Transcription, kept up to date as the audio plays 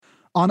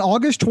On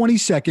August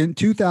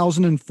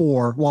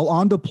 2004, while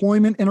on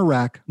deployment in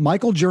Iraq,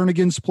 Michael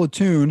Jernigan's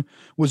platoon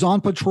was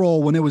on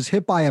patrol when it was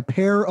hit by a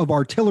pair of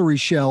artillery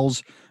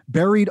shells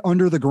buried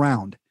under the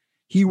ground.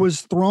 He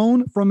was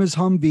thrown from his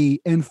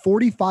Humvee and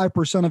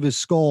 45% of his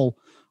skull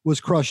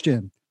was crushed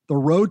in. The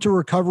road to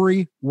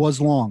recovery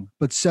was long,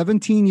 but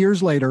 17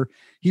 years later,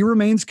 he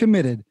remains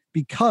committed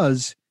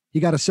because he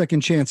got a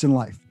second chance in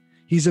life.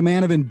 He's a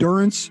man of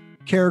endurance,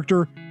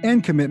 character,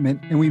 and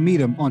commitment, and we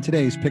meet him on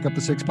today's Pick Up the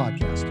Six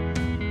podcast.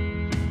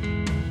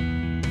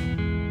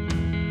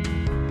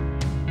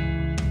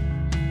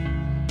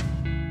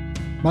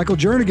 Michael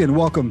Jernigan,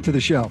 welcome to the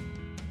show.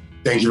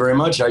 Thank you very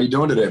much. How are you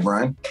doing today,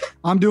 Brian?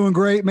 I'm doing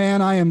great,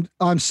 man.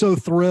 I'm so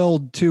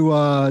thrilled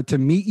to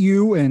meet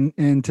you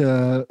and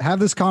to have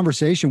this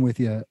conversation with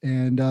you.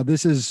 And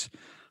this is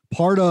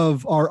part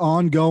of our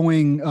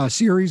ongoing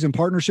series in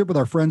partnership with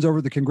our friends over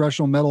at the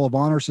Congressional Medal of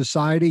Honor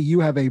Society.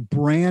 You have a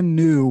brand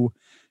new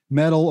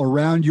medal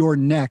around your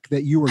neck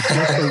that you were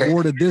just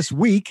awarded this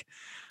week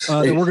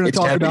that we're going to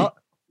talk about.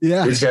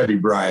 Yeah, it's heavy,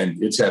 Brian.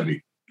 It's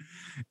heavy.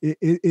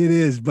 It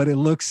is, but it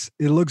looks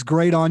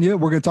great on you.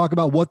 We're going to talk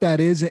about what that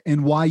is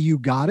and why you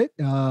got it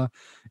and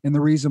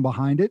the reason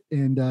behind it.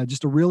 And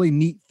just a really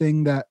neat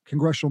thing that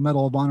Congressional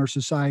Medal of Honor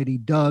Society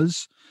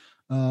does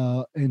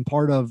and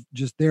part of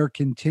just their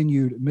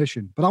continued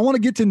mission. But I want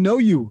to get to know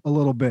you a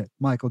little bit,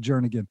 Michael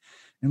Jernigan,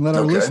 and let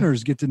our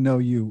listeners get to know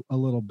you a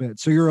little bit.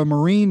 So you're a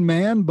Marine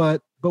man,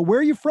 but where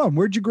are you from?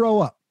 Where'd you grow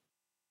up?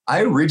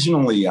 I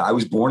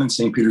was born in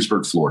St.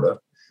 Petersburg, Florida.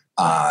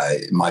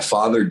 My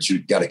father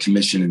got a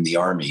commission in the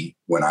Army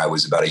when I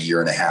was about a year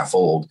and a half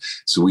old.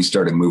 So we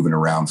started moving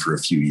around for a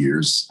few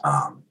years.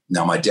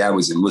 Now, my dad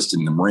was enlisted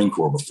in the Marine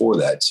Corps before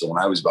that. So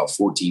when I was about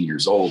 14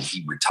 years old,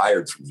 he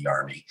retired from the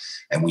Army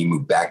and we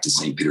moved back to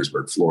St.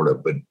 Petersburg, Florida.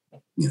 But,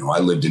 I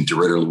lived in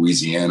DeRidder,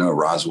 Louisiana,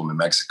 Roswell, New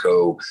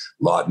Mexico,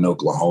 Lawton,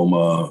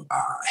 Oklahoma.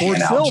 Fort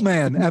Sill,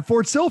 man, at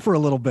Fort Sill for a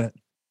little bit.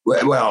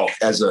 Well,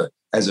 as a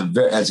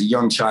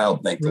young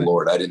child, thank the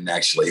Lord, I didn't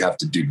actually have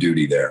to do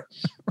duty there.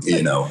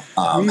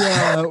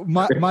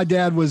 My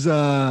dad was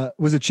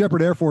at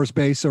Shepherd Air Force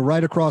Base, so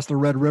right across the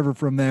Red River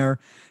from there.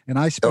 And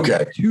I spent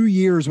 2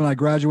 years when I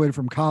graduated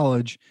from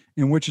college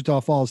in Wichita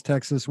Falls,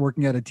 Texas,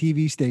 working at a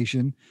TV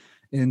station.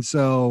 And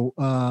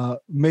so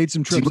made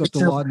some trips up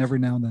to Lawton every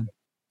now and then.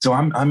 So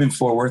I'm in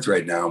Fort Worth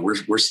right now.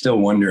 We're still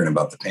wondering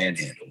about the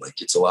Panhandle.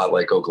 Like it's a lot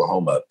like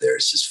Oklahoma up there.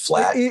 It's just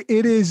flat.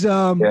 It is.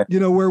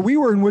 Where we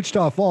were in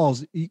Wichita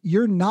Falls,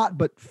 you're not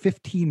but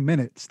 15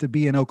 minutes to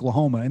be in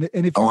Oklahoma. And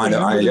if you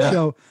remember the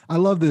show, I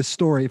love this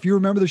story. If you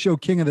remember the show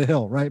King of the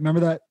Hill, right?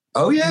 Remember that?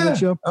 Oh yeah.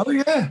 Show? Oh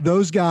yeah.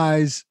 Those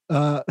guys,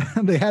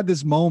 they had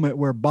this moment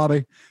where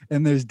Bobby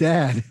and his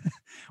dad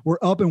were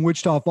up in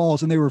Wichita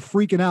Falls and they were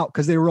freaking out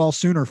because they were all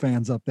Sooner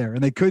fans up there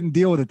and they couldn't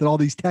deal with it that all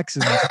these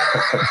Texans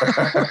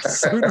were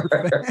Sooner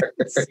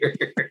fans.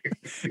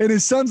 And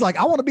his son's like,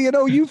 I want to be an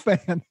OU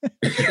fan.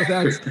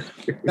 So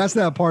that's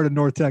that part of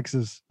North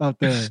Texas up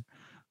there.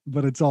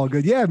 But it's all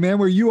good. Yeah, man,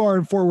 where you are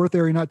in Fort Worth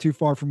area, not too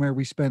far from where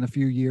we spent a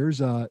few years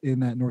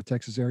in that North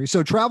Texas area.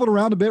 So traveled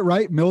around a bit,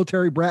 right?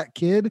 Military brat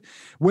kid.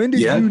 When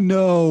did you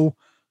know,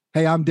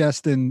 hey, I'm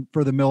destined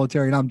for the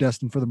military and I'm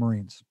destined for the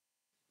Marines?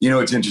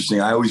 It's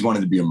interesting. I always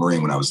wanted to be a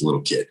Marine when I was a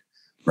little kid,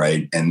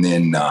 right? And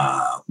then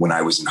when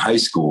I was in high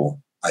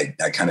school, I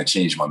kind of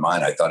changed my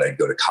mind. I thought I'd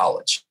go to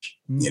college,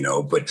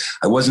 but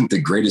I wasn't the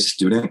greatest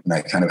student and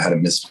I kind of had a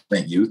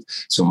misspent youth.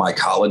 So my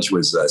college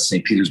was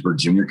St. Petersburg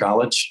Junior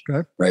College,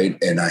 right?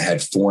 And I had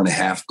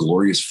 4.5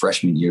 glorious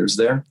freshman years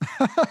there.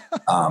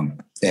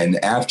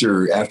 And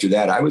after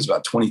that, I was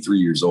about 23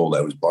 years old.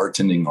 I was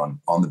bartending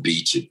on the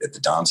beach at the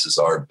Don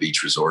Cesar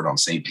Beach Resort on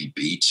St. Pete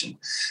Beach. And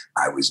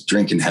I was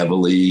drinking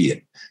heavily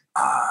and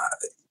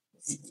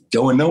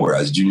going nowhere. I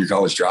was a junior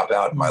college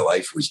dropout and my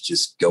life was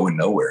just going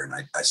nowhere. And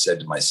I said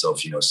to myself,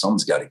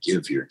 someone's got to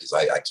give here because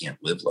I can't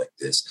live like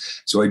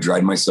this. So I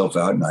dried myself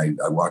out and I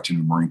walked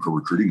into the Marine Corps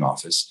recruiting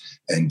office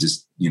and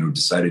just,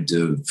 decided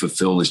to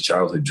fulfill this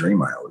childhood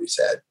dream I always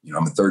had.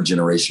 I'm a third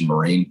generation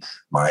Marine.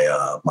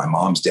 My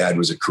mom's dad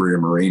was a career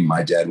Marine.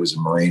 My dad was a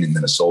Marine and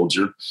then a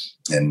soldier.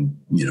 And,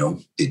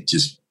 it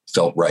just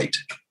felt right.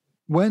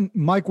 When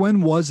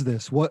was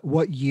this?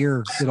 What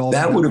year did all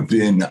that would have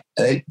been?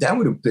 That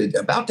would have been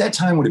about that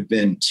time. Would have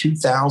been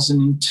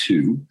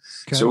 2002.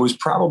 Okay. So it was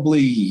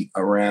probably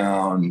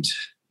around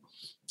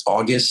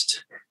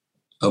August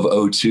of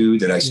 2002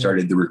 that I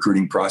started the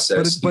recruiting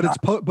process. But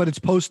it's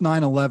post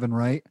 9/11,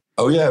 right?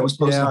 Oh yeah, it was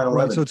post 9/11.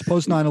 Right. So it's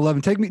post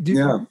 9/11. Take me. Do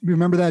you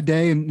remember that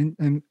day?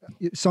 And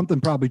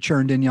something probably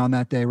churned in you on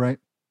that day, right?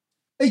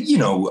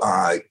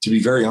 To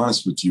be very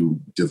honest with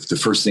you, the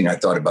first thing I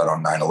thought about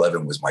on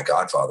 9/11 was my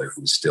godfather, who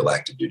was still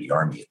active duty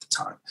Army at the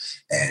time.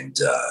 And,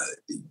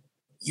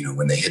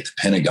 when they hit the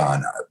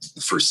Pentagon,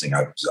 the first thing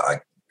I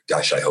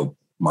hope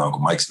my Uncle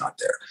Mike's not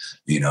there,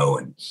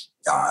 and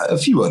a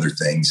few other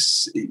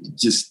things.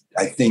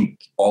 I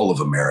think all of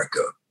America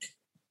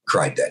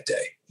cried that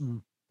day.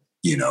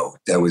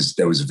 That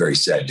was a very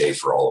sad day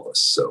for all of us.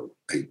 So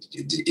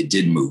it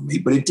did move me,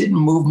 but it didn't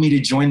move me to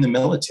join the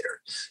military.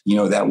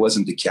 That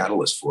wasn't the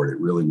catalyst for it. It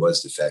really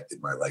was the fact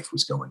that my life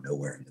was going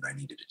nowhere and that I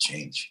needed to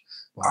change.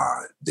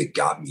 That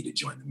got me to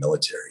join the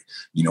military.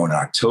 On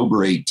October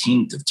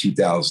 18th of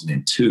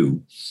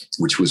 2002,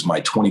 which was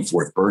my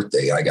 24th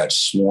birthday, I got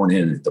sworn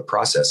in at the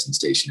processing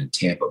station in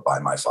Tampa by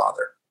my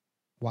father.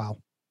 Wow.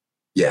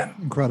 Yeah.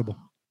 Incredible.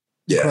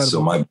 Yeah. Incredible.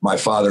 So my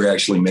father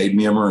actually made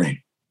me a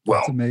Marine. Well,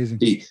 that's amazing.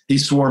 He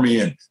swore me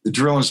in. The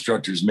drill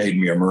instructors made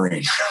me a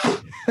Marine.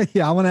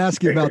 Yeah. I want to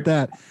ask you about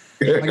that.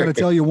 I got to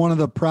tell you, one of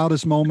the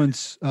proudest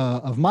moments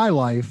of my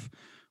life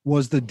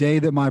was the day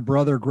that my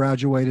brother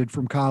graduated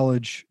from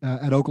college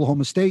at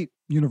Oklahoma State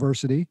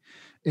University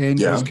and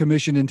was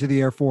commissioned into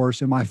the Air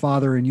Force. And my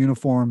father, in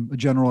uniform, a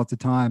general at the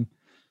time,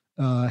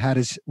 had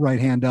his right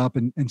hand up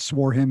and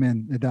swore him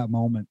in at that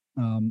moment.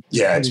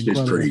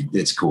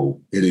 It's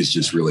cool. It is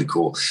just really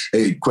cool.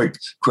 Hey, quick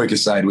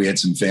aside. We had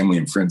some family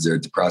and friends there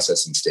at the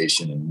processing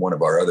station, and one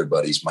of our other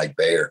buddies, Mike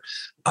Bayer,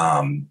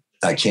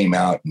 I came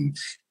out, and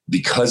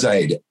because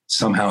I had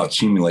somehow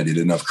accumulated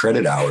enough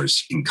credit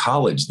hours in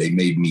college, they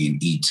made me an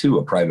E2,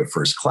 a private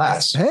first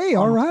class. Hey,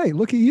 all right.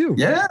 Look at you.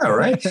 Yeah, all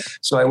right.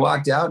 So I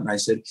walked out and I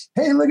said,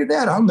 hey, look at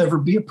that. I'll never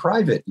be a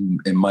private.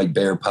 And Mike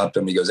Bayer popped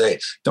up and he goes, hey,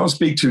 don't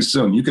speak too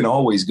soon. You can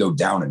always go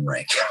down in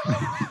rank.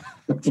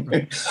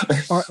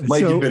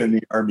 Mike had been in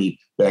the Army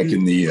back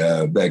in the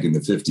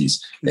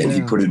 50s, and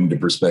he put it into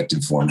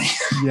perspective for me.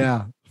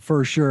 Yeah,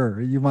 for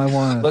sure. You might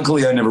want to.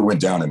 Luckily, I never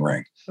went down in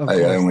rank.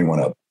 I only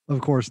went up.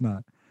 Of course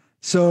not.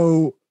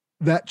 So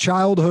that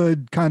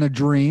childhood kind of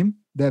dream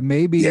that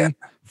maybe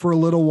for a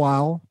little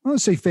while, I don't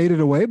say faded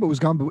away, but was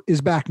gone,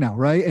 is back now,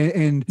 right?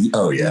 And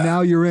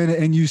now you're in it.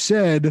 And you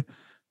said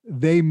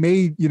they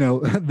made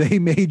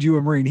you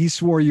a Marine. He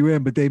swore you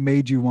in, but they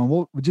made you one.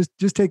 Well,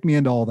 just take me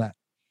into all that.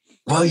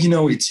 Well,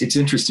 it's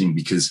interesting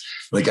because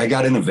like I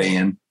got in a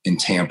van in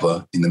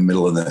Tampa in the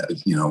middle of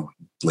the,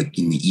 like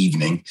in the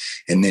evening,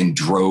 and then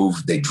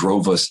they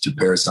drove us to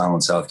Parris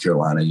Island, South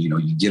Carolina.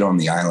 You get on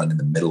the island in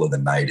the middle of the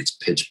night, it's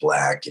pitch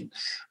black, and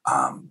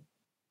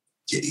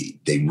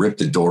they rip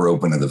the door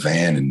open of the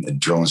van, and the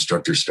drill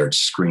instructor starts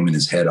screaming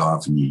his head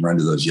off, and you run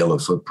to those yellow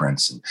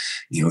footprints. And,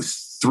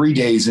 3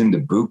 days into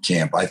boot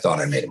camp, I thought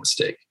I made a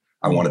mistake.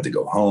 I wanted to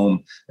go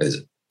home.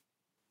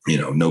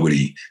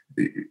 Nobody,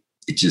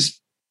 it just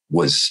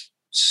was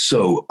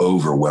so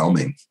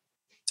overwhelming.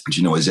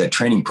 But, as that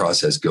training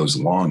process goes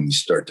along, you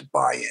start to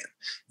buy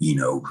in.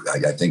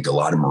 I think a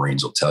lot of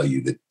Marines will tell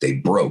you that they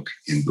broke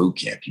in boot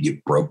camp. You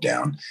get broke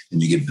down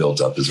and you get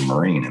built up as a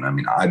Marine. And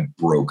I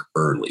broke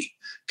early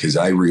because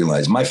I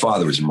realized my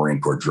father was a Marine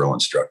Corps drill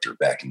instructor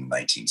back in the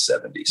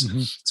 1970s.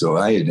 Mm-hmm. So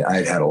I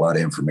had a lot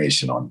of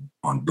information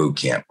on boot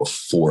camp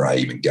before I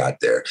even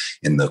got there.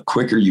 And the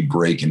quicker you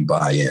break and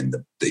buy in,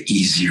 the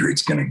easier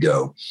it's going to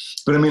go.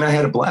 But I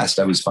had a blast.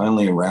 I was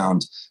finally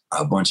around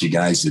a bunch of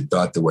guys that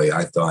thought the way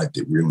I thought,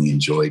 that really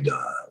enjoyed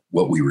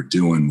what we were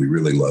doing. We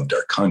really loved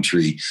our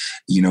country,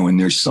 and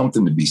there's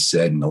something to be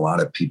said. And a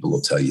lot of people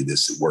will tell you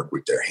this that work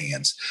with their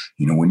hands.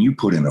 When you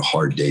put in a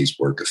hard day's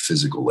work of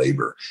physical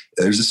labor,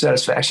 there's a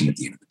satisfaction at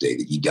the end of the day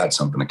that you got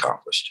something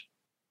accomplished.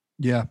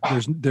 Yeah,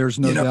 there's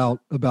no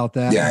doubt about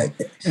that. Yeah.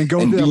 And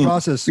going through that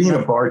process. Being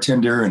a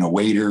bartender and a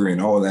waiter and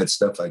all of that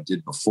stuff I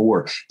did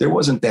before, there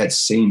wasn't that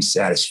same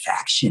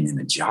satisfaction in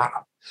a job.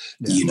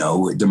 Yeah.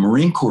 The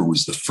Marine Corps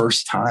was the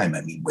first time,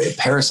 at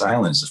Parris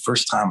Island is the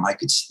first time I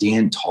could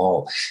stand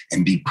tall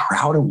and be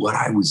proud of what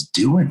I was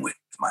doing with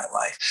my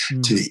life.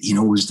 It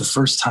was the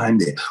first time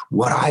that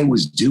what I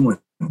was doing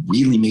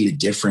really made a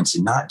difference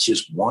in not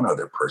just one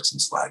other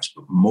person's lives,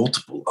 but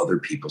multiple other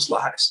people's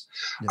lives.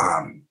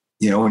 Yeah.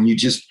 And you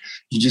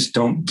just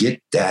don't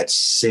get that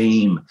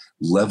same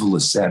level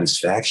of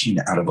satisfaction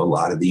out of a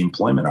lot of the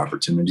employment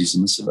opportunities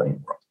in the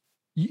civilian world.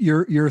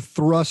 You're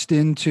thrust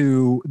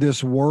into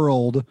this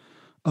world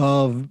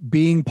of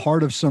being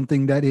part of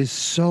something that is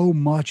so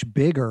much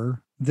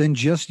bigger than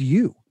just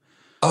you.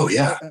 Oh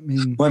yeah.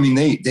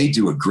 They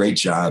do a great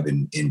job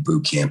in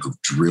boot camp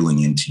of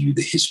drilling into you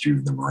the history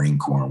of the Marine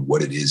Corps and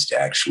what it is to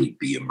actually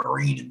be a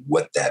Marine and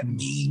what that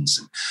means.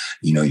 And,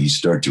 you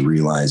start to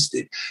realize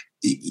that,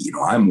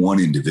 I'm one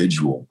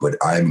individual, but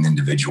I'm an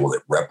individual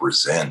that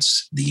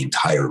represents the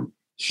entire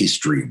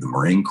history of the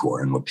Marine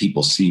Corps. And when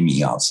people see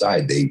me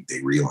outside, they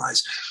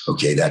realize,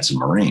 okay, that's a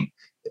Marine.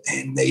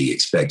 And they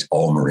expect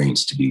all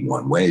Marines to be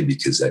one way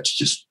because that's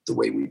just the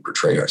way we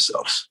portray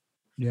ourselves.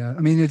 Yeah.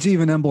 It's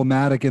even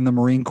emblematic in the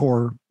Marine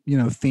Corps,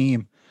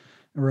 theme,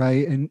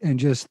 right? And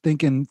just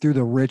thinking through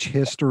the rich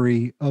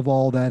history of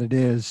all that it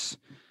is.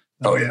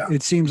 Oh yeah.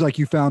 It seems like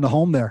you found a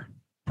home there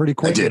pretty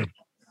quickly.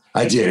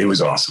 I did. It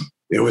was awesome.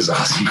 So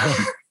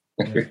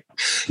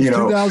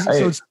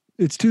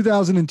it's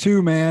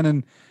 2002,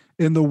 man.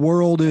 And the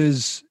world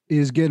is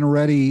getting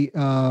ready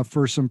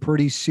for some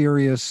pretty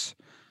serious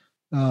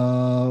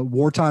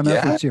wartime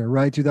efforts here,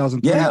 right?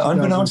 2003. Yeah,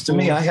 unbeknownst to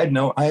me, I had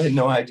no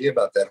idea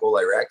about that whole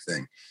Iraq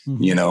thing.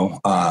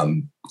 Mm-hmm.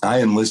 I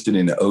enlisted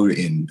in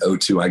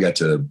 2002. I got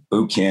to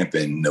boot camp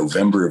in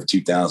November of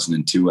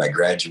 2002. I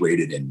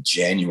graduated in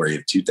January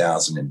of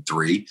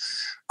 2003.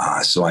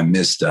 So I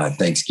missed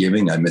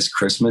Thanksgiving. I missed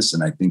Christmas.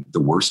 And I think the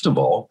worst of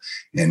all,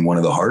 and one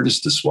of the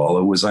hardest to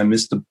swallow, was I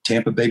missed the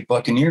Tampa Bay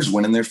Buccaneers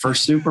winning their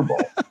first Super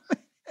Bowl.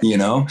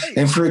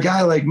 And for a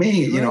guy like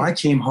me, I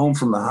came home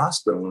from the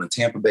hospital in a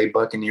Tampa Bay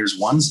Buccaneers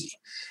onesie.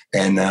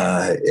 And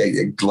a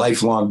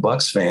lifelong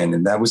Bucs fan,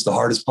 and that was the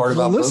hardest part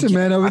about. Listen,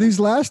 man, over these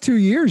last 2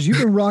 years, you've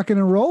been rocking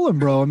and rolling,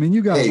 bro. I mean,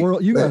 you got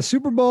a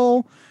Super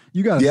Bowl,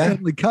 you got a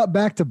Stanley Cup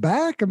back to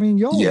back. I mean,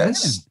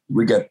 yes, man.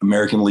 We got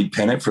American League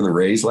pennant for the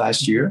Rays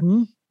last year.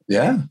 Mm-hmm.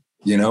 Yeah,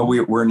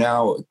 we're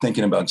now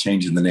thinking about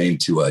changing the name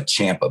to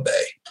Champa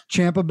Bay.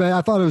 Champa Bay.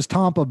 I thought it was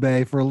Tampa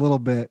Bay for a little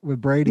bit with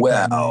Brady.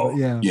 Well,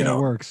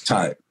 it works.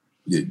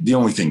 The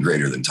only thing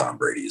greater than Tom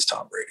Brady is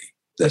Tom Brady.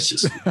 That's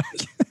just,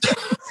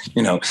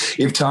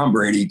 if Tom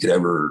Brady could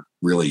ever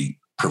really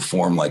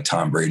perform like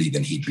Tom Brady,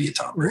 then he'd be a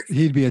Tom Brady.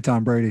 He'd be a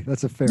Tom Brady.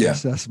 That's a fair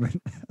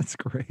assessment. That's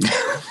great.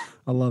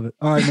 I love it.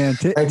 All right, man.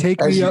 Take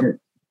me up.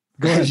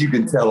 Go ahead. As you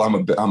can tell, I'm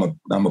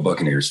a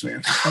Buccaneers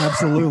fan.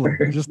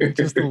 Absolutely.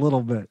 Just a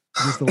little bit,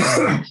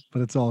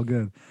 but it's all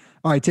good.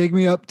 All right. Take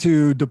me up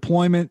to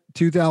deployment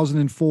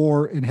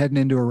 2004 and heading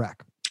into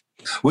Iraq.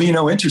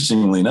 Well,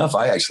 interestingly enough,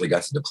 I actually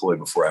got to deploy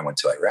before I went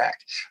to Iraq.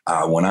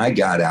 When I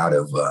got out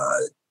of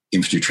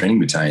Infantry Training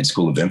Battalion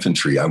School of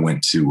Infantry, I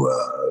went to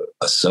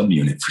a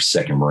subunit for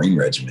 2nd Marine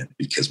Regiment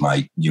because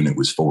my unit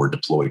was forward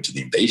deployed to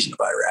the invasion of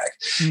Iraq.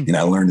 Mm. And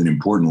I learned an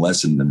important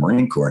lesson in the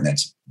Marine Corps, and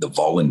that's the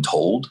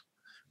voluntold,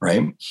 right?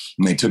 And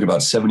they took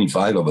about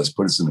 75 of us,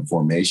 put us in a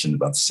formation.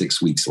 About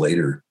 6 weeks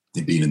later,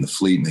 they'd been in the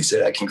fleet, and they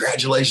said,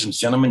 congratulations,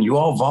 gentlemen, you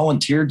all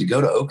volunteered to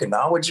go to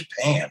Okinawa,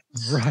 Japan.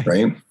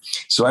 Right.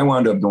 So I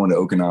wound up going to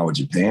Okinawa,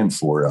 Japan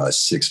for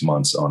 6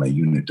 months on a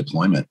unit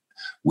deployment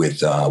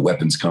with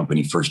Weapons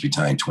Company, 1st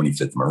Battalion,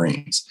 25th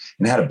Marines,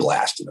 and had a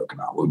blast in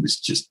Okinawa. It was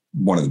just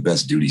one of the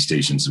best duty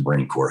stations the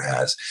Marine Corps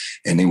has.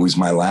 And it was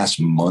my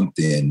last month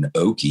in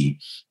Oki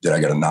that I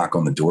got a knock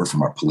on the door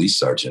from our police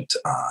sergeant,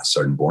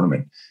 Sergeant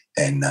Borneman,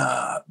 and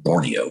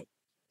Borneo.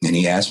 And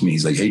he asked me,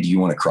 he's like, hey, do you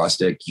want to cross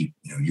deck?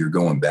 You're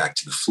going back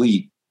to the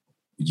fleet.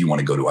 You want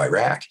to go to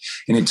Iraq?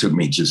 And it took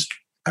me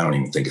I don't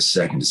even think a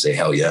second to say,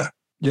 hell yeah.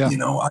 Yeah.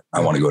 I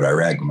want to go to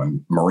Iraq. My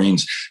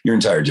Marines, your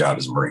entire job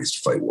as a Marine is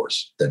to fight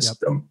wars. That's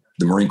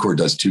the Marine Corps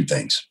does 2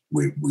 things.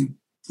 We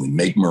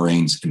make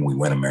Marines and we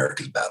win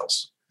America's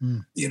battles,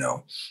 and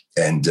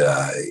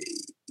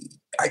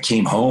I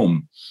came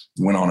home,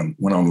 went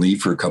on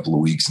leave for a couple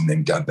of weeks, and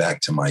then got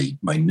back to my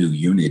new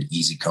unit,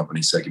 Easy Company,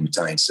 2nd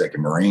Battalion, 2nd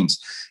Marines.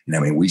 And I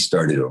mean, we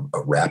started a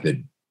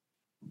rapid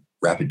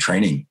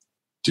training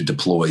to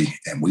deploy,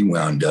 and we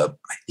wound up,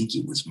 I think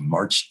it was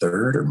March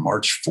 3rd or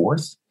March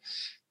 4th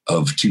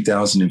of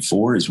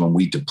 2004 is when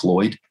we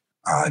deployed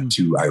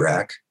to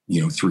Iraq,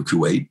 through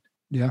Kuwait.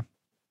 Yeah.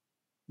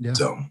 Yeah.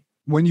 So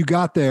when you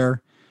got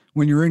there,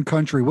 when you're in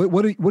country,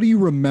 what do you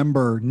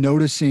remember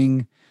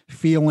noticing,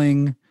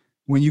 feeling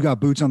when you got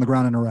boots on the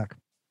ground in Iraq?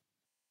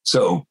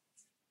 So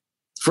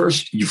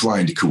first you fly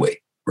into Kuwait,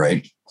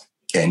 right?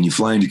 And you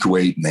fly into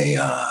Kuwait, and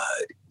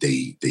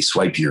they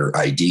swipe your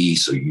ID.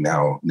 So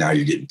now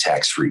you're getting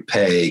tax-free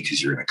pay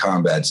because you're in a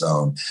combat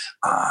zone.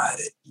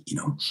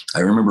 I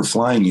remember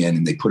flying in,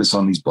 and they put us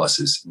on these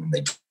buses, and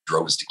they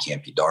drove us to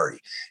Camp Udari.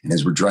 And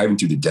as we're driving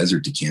through the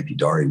desert to Camp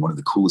Udari, one of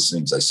the coolest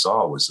things I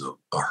saw was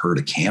a herd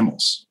of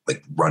camels,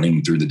 like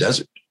running through the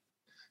desert,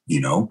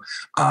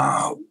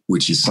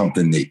 which is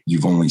something that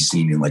you've only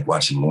seen in like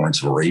watching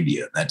Lawrence of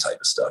Arabia and that type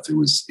of stuff. It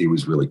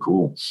was really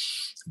cool.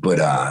 But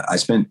I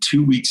spent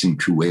 2 weeks in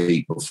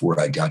Kuwait before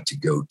I got to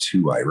go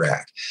to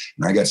Iraq,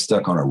 and I got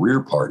stuck on a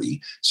rear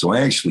party. So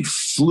I actually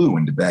flew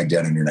into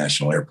Baghdad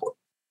International Airport.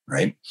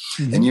 Right.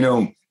 Mm-hmm.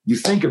 And, you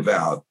think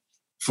about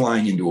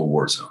flying into a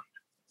war zone,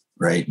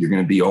 right? You're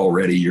going to be all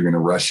ready. You're going to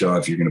rush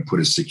off. You're going to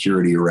put a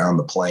security around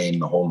the plane,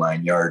 the whole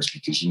 9 yards,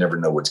 because you never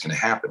know what's going to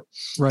happen.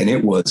 Right. And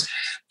it was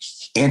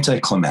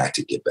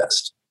anticlimactic at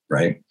best.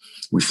 Right.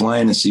 We fly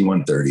in a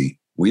C-130.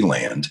 We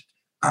land.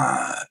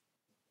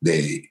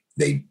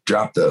 They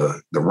drop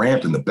the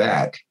ramp in the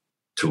back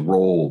to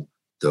roll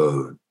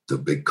the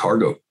big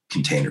cargo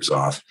containers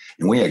off.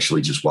 And we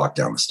actually just walk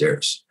down the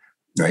stairs.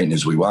 Right. And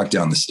as we walk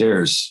down the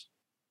stairs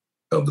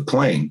of the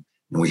plane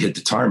and we hit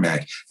the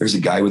tarmac, there's a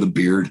guy with a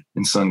beard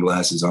and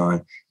sunglasses on,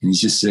 and he's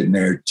just sitting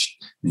there. And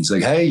he's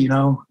like, hey,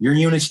 your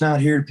unit's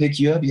not here to pick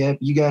you up yet.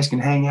 You guys can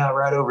hang out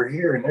right over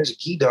here. And there's a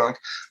key donk,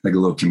 like a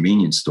little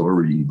convenience store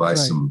where you can buy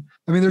some.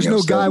 I mean, there's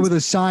no guy with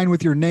a sign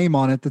with your name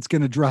on it that's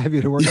going to drive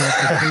you to work.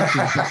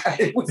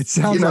 It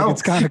sounds like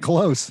it's kind of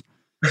close.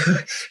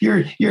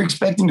 You're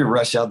expecting to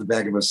rush out the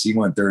back of a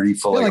C-130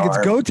 fully armed.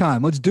 It's go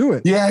time. Let's do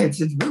it. Yeah,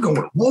 we're going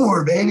to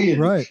war, baby.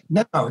 Right.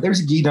 No,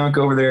 there's a gee dunk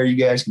over there. You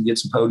guys can get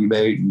some pokey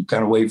bait and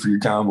kind of wait for your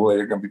convoy.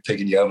 They're going to be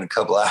picking you up in a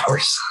couple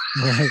hours.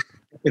 Right.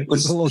 It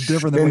was a little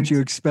different than what you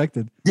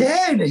expected.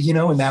 Yeah,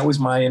 and that was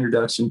my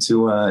introduction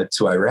to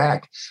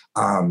Iraq.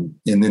 And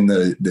then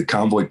the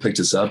convoy picked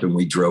us up, and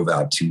we drove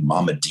out to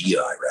Mahmudiyah,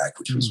 Iraq,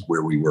 which was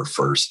where we were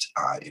first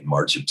in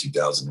March of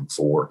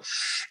 2004.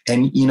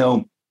 And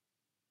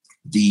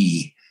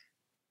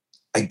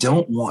I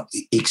don't want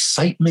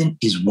excitement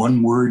is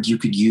one word you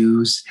could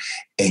use.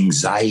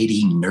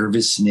 Anxiety,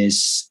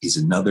 nervousness is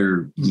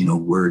another,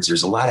 words.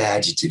 There's a lot of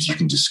adjectives you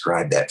can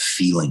describe that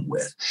feeling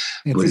with.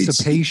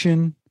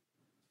 Anticipation.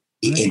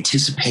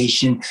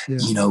 Anticipation, yeah.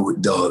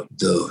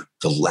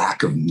 The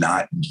lack of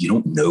you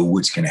don't know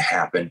what's going to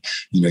happen.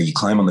 You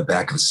climb on the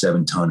back of a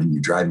 7-ton and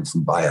you're driving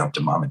from Bayam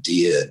to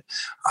Mahmudiya.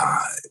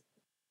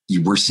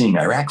 We're seeing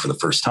Iraq for the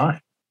first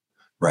time,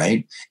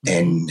 right?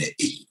 And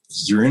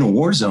you're in a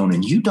war zone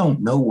and you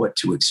don't know what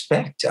to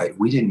expect.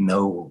 We didn't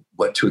know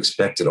what to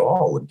expect at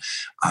all. And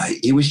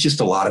it was just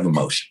a lot of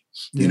emotion,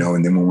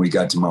 and then when we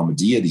got to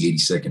Mahmudiya, the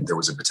 82nd, there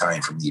was a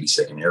battalion from the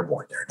 82nd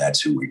Airborne there, and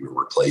that's who we were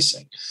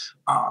replacing.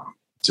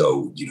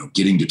 So,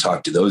 getting to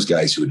talk to those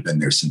guys who had been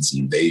there since the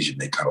invasion,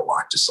 they kind of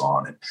locked us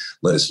on and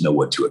let us know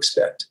what to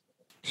expect.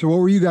 So what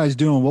were you guys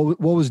doing? What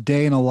was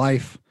day in a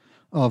life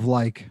of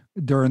like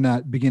during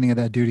that beginning of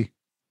that duty?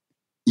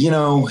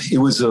 It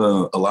was a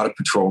lot of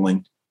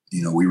patrolling.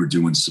 We were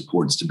doing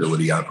support and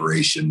stability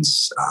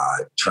operations,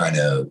 trying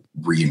to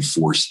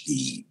reinforce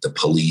the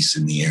police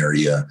in the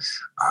area.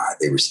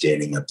 They were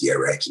standing up the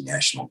Iraqi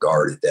National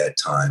Guard at that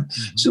time.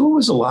 Mm-hmm. So it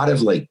was a lot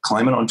of like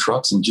climbing on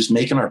trucks and just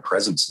making our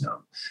presence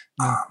known.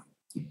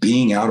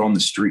 Being out on the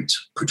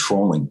streets,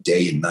 patrolling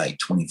day and night,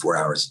 24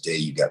 hours a day.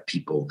 You got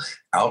people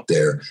out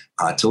there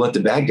to let the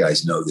bad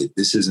guys know that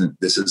this isn't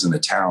a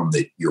town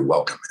that you're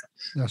welcome in.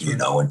 That's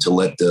right. And to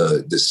let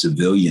the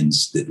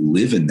civilians that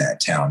live in that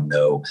town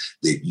know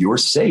that you're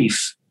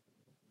safe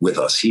with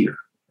us here.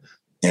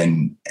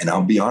 And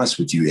I'll be honest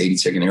with you,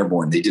 82nd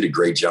Airborne, they did a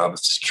great job of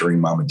securing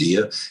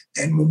Mahmudiya.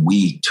 And when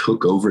we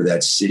took over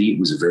that city, it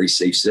was a very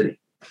safe city,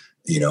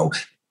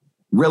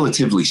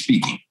 relatively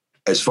speaking.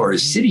 As far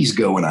as cities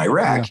go in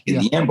Iraq, in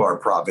the Anbar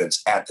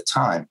province at the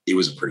time, it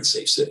was a pretty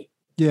safe city.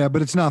 Yeah,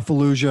 but it's not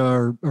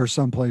Fallujah or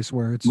someplace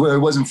where it's... Well, it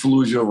wasn't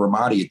Fallujah or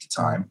Ramadi at the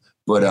time,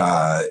 but,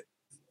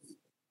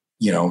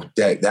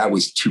 that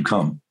was to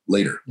come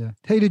later. Yeah.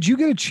 Hey, did you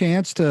get a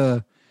chance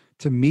to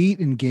meet,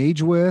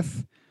 engage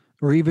with,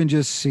 or even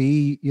just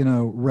see,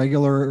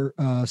 regular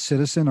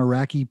citizen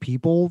Iraqi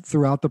people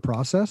throughout the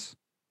process?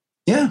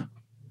 Yeah.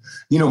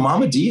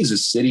 Mahmudiya is a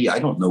city. I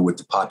don't know what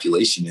the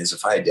population is.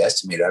 If I had to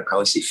estimate, I'd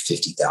probably say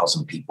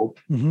 50,000 people,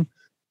 and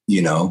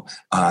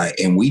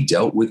we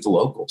dealt with the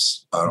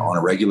locals on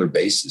a regular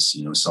basis.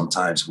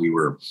 Sometimes we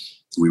were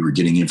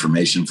getting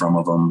information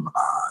from them.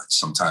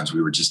 Sometimes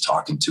we were just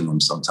talking to them.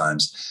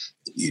 Sometimes,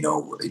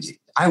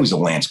 I was a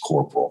Lance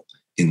Corporal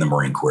in the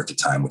Marine Corps at the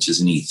time, which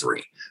is an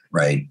E3.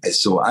 Right.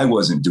 So I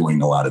wasn't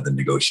doing a lot of the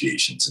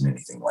negotiations and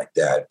anything like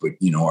that. But,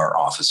 our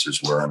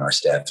officers were and our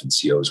staff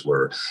NCOs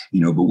were,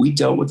 but we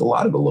dealt with a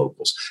lot of the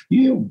locals,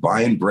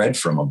 buying bread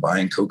from them,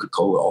 buying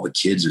Coca-Cola. All the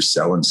kids are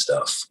selling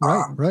stuff.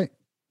 Right.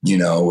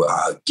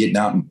 Getting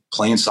out and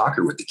playing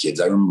soccer with the kids.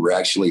 I remember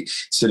actually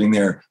sitting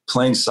there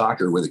playing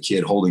soccer with a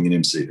kid holding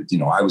an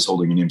M16. I was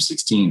holding an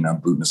M16 and I'm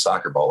booting a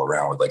soccer ball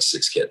around with like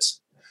 6 kids.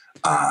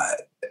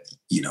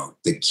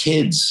 The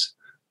kids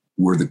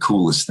were the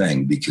coolest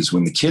thing because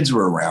when the kids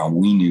were around,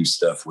 we knew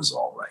stuff was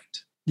all right.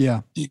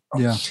 Yeah.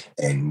 Yeah.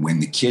 And when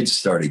the kids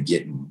started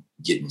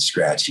getting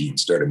scratchy and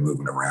started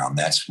moving around,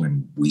 that's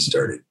when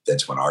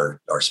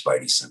our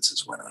spidey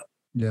senses went up.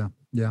 Yeah.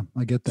 Yeah.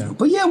 I get that.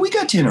 But yeah, we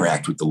got to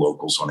interact with the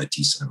locals on a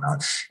decent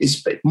amount.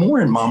 It's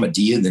more in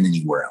Mahmudiya than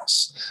anywhere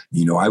else.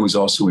 I was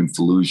also in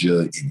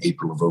Fallujah in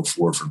April of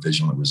 2004 for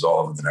Vigilant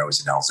Resolve. And then I was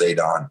in Al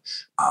Zaydan,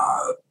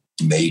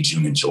 May,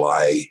 June, and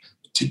July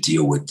to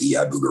deal with the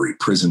Abu Ghraib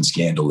prison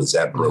scandal as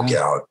that broke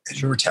out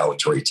and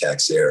retaliatory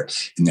attacks there.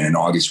 And then in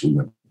August, we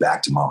went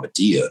back to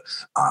Mahmudiya.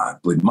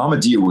 But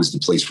Mahmudiya was the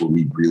place where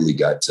we really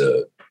got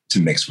to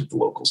mix with the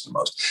locals the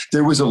most.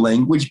 There was a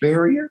language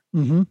barrier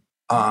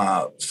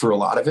for a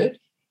lot of it.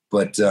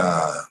 But,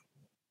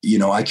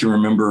 I can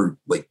remember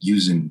like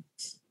using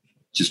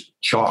just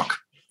chalk.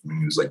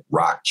 It was like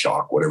rock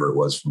chalk, whatever it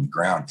was from the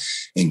ground.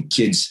 And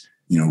kids,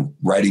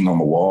 writing on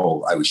the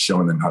wall, I was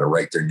showing them how to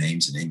write their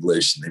names in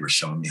English and they were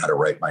showing me how to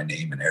write my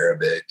name in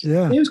Arabic.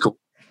 Yeah. It was cool.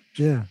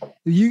 Yeah.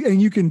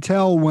 You can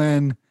tell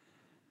when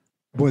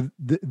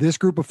this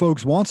group of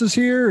folks wants us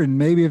here and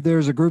maybe if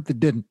there's a group that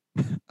didn't,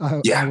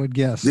 I would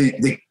guess.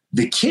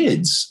 The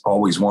kids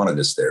always wanted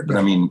us there, but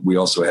I mean, we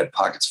also had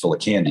pockets full of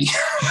candy.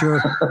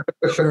 Sure.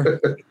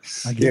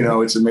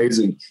 It's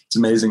amazing. It's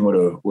amazing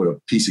what a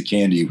piece of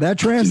candy that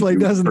translates,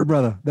 doesn't it,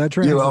 brother? That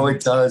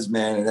translates. It does,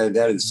 man.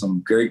 That is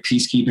some great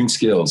peacekeeping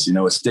skills.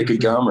 A stick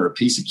of gum or a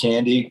piece of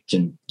candy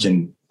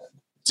can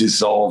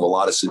dissolve a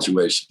lot of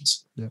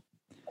situations. Yeah.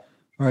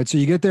 All right. So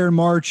you get there in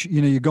March,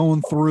 you're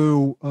going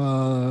through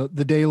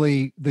the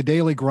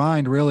daily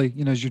grind, really,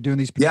 as you're doing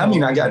these. Yeah. I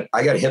mean, I got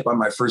hit by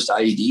my first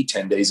IED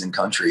 10 days in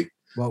country.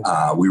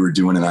 We were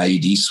doing an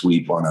IED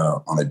sweep on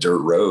a dirt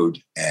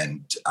road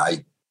and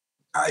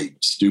I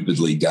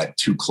stupidly got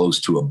too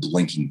close to a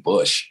blinking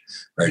bush,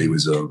 right? It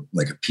was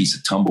like a piece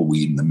of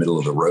tumbleweed in the middle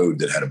of the road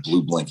that had a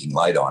blue blinking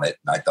light on it.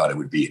 And I thought it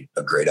would be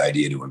a great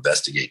idea to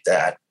investigate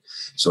that.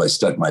 So I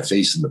stuck my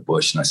face in the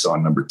bush and I saw a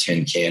number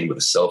 10 can with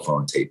a cell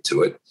phone taped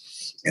to it.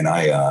 And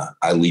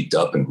I leaped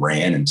up and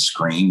ran and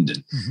screamed,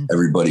 and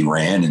everybody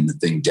ran, and the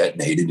thing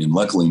detonated. And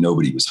luckily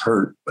nobody was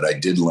hurt. But I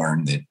did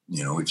learn that,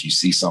 if you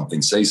see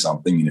something, say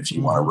something. And if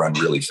you want to run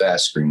really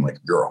fast, scream like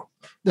a girl.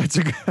 That's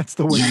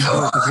the way you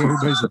do it to get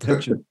everybody's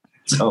attention.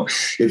 So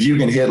if you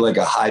can hit like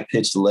a high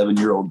pitched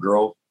 11-year-old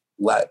girl,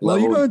 well,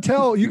 you're going to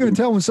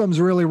tell when something's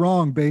really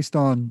wrong based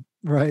on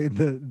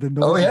the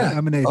noise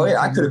emanating. Oh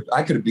yeah.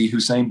 I could have beat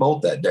Usain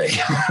Bolt that day.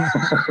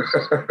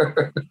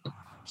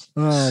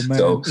 Oh man.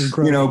 So,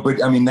 incredible.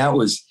 but I mean, that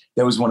was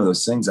one of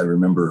those things. I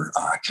remember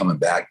coming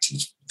back to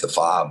the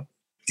FOB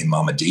in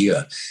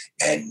Mammadia,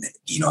 and,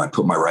 I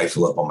put my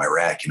rifle up on my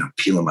rack and I'm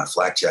peeling my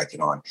flak jacket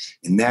on.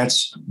 And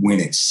that's when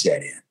it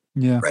set in.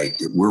 Yeah. Right.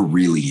 That we're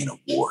really in a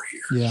war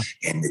here. Yeah.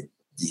 And that,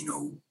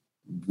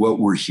 what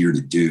we're here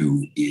to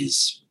do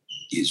is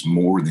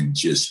more than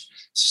just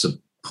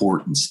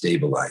support and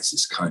stabilize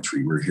this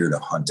country. We're here to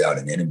hunt out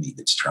an enemy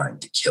that's trying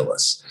to kill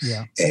us.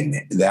 Yeah. And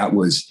that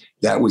was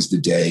the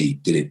day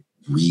that it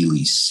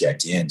really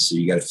set in. So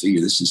you got to figure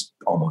this is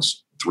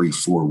almost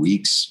 3.5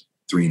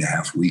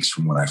 weeks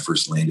from when I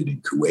first landed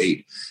in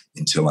Kuwait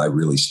until I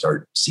really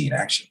start seeing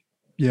action.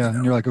 Yeah.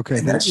 And you're like, okay,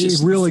 it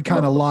really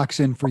kind of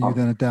locks in for you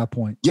then at that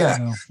point.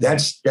 Yeah.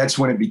 That's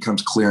when it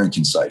becomes clear and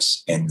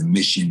concise. And the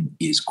mission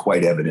is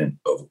quite evident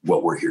of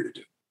what we're here to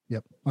do.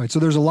 Yep. All right. So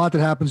there's a lot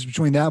that happens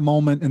between that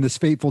moment and this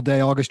fateful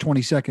day, August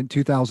 22nd,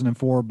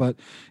 2004. But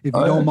if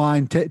you don't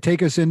mind,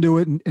 take us into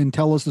it and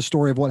tell us the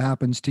story of what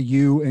happens to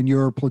you and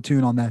your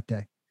platoon on that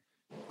day.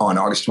 On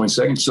August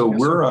 22nd. So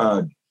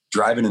we're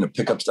driving in a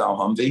pickup style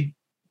Humvee,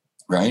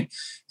 right?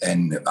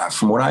 And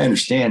from what I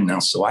understand now,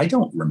 so I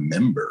don't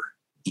remember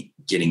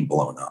getting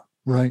blown up.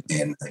 Right.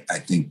 And I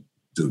think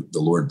the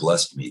Lord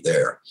blessed me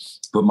there.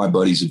 But my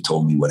buddies have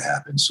told me what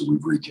happened. So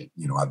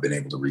I've been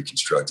able to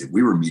reconstruct it.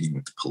 We were meeting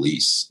with the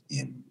police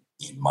in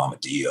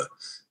Mammadia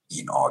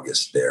in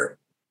August there.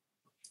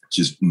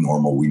 Just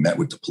normal. We met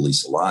with the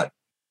police a lot.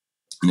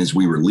 And as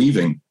we were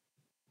leaving,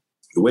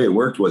 the way it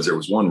worked was there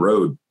was one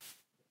road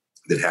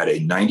that had a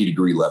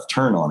 90-degree left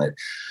turn on it.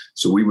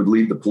 So we would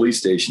leave the police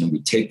station and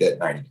we'd take that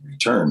 90-degree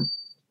turn.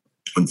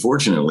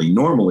 Unfortunately,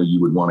 normally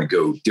you would want to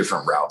go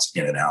different routes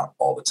in and out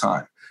all the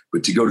time.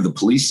 But to go to the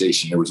police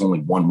station, there was only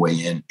one way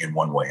in and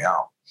one way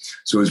out.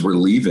 So as we're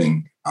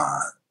leaving,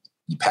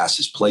 you pass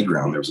this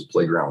playground. There was a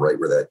playground right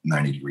where that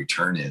 90-degree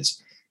turn is.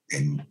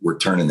 And we're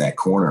turning that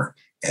corner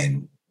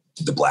and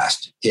the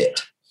blast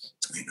hit.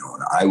 And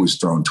I was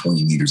thrown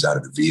 20 meters out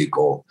of the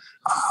vehicle.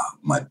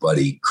 My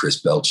buddy,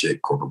 Chris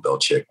Belchick, Corporal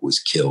Belchick, was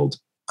killed.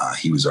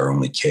 He was our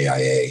only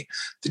KIA.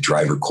 The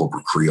driver,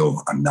 Corporal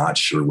Creel, I'm not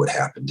sure what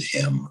happened to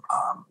him.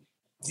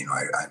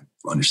 I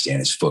understand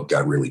his foot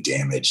got really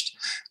damaged.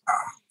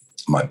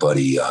 My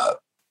buddy,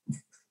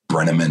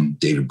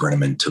 David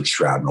Brenneman, took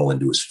shrapnel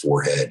into his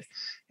forehead,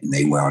 and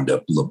they wound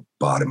up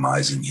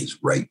lobotomizing his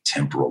right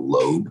temporal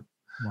lobe.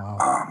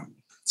 Wow.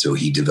 So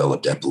he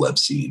developed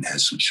epilepsy and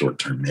has some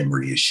short-term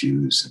memory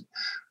issues.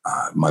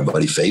 And my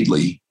buddy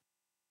Fadley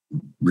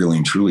really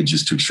and truly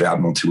just took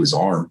shrapnel to his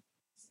arm,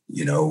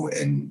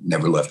 and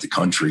never left the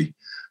country.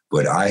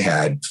 But I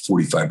had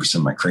 45%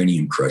 of my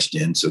cranium crushed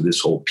in. So this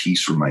whole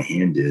piece where my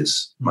hand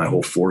is, my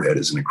whole forehead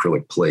is an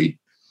acrylic plate.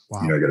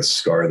 Wow. I got a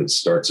scar that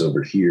starts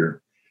over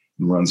here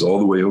and runs all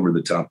the way over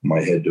the top of my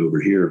head to over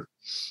here.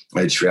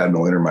 I had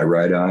shrapnel enter my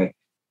right eye,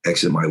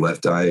 exit my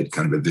left eye. It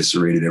kind of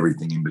eviscerated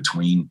everything in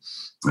between.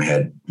 I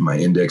had my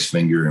index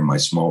finger and my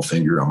small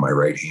finger on my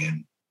right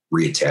hand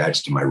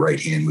reattached, and my right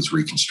hand was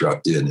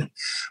reconstructed. And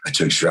I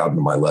took shrapnel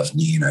to my left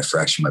knee, and I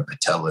fractured my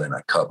patella, and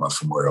I cut my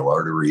femoral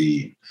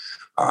artery.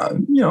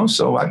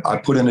 So I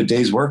put in a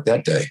day's work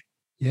that day.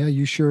 Yeah,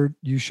 you sure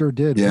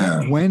did.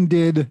 Yeah. When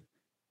did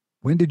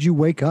you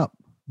wake up?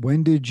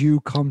 When did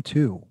you come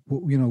to?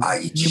 You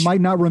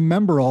might not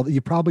remember all that. You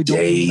probably don't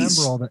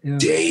remember all that. Yeah.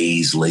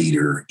 Days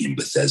later in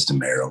Bethesda,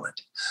 Maryland.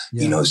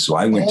 Yeah. So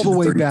I went all the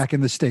way back in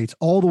the States,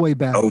 all the way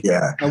back. Oh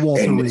yeah. At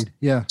Walter Reed.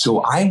 Yeah.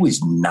 So I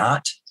was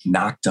not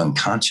knocked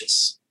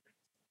unconscious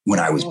when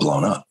I was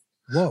blown up.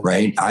 Whoa.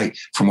 Right.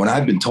 From what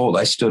I've been told,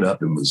 I stood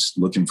up and was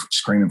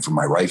screaming for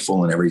my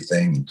rifle and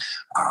everything.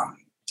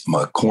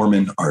 My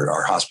corpsman,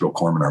 our hospital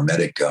corpsman, our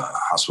medic,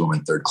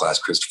 hospitalman third class,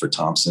 Christopher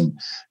Thompson,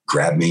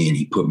 grabbed me and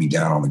he put me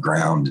down on the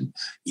ground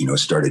and,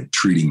 started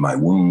treating my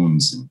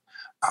wounds. And,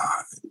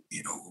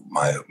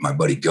 my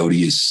buddy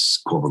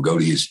Godius, Corporal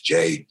Godius,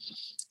 Jay,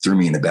 threw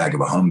me in the back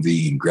of a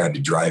Humvee and grabbed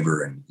a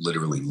driver and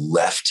literally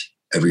left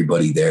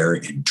everybody there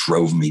and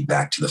drove me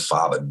back to the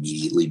FOB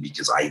immediately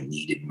because I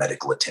needed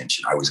medical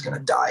attention. I was going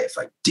to die if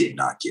I did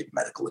not get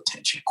medical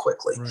attention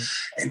quickly. Right.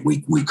 And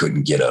we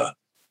couldn't get a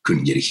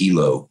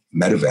helo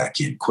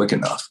medevac in quick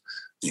enough,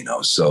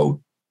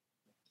 So,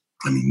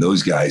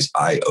 those guys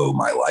I owe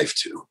my life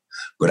to,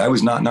 but I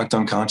was not knocked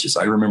unconscious.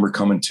 I remember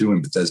coming to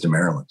in Bethesda,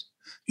 Maryland.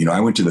 I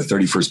went to the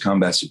 31st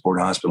Combat Support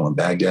Hospital in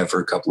Baghdad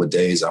for a couple of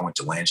days. I went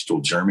to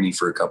Landstuhl, Germany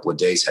for a couple of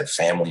days, had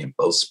family in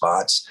both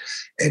spots.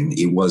 And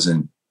it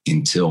wasn't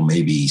until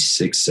maybe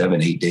 6, 7,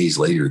 8 days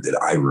later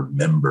that I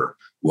remember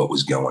what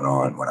was going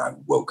on when I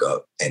woke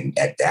up. And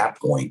at that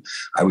point,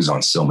 I was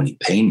on so many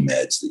pain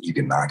meds that you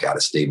can knock out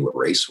a stable of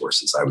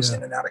racehorses. I was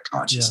in and out of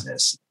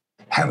consciousness,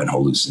 having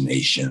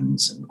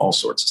hallucinations and all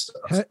sorts of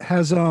stuff.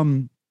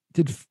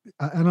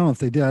 I don't know if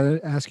they did. I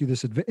ask you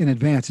this in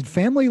advance. Did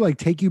family like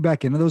take you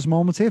back into those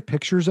moments? They have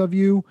pictures of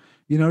you.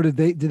 You know, did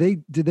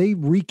they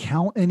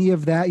recount any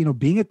of that? You know,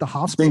 being at the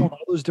hospital and all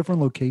those different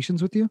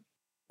locations with you?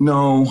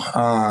 No,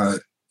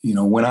 you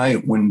know,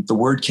 when the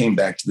word came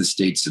back to the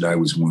States that I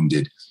was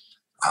wounded,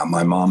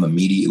 my mom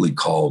immediately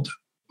called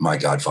my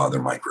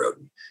godfather, Mike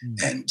Roden.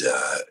 And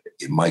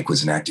Mike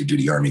was an active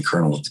duty Army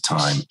colonel at the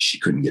time. She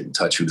couldn't get in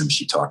touch with him.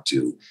 She talked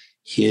to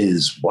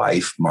his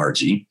wife,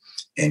 Margie,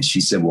 and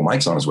she said, well,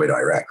 Mike's on his way to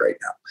Iraq right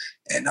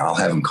now, and I'll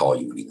have him call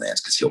you when he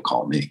lands because he'll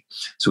call me.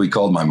 So he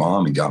called my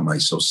mom and got my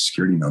social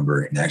security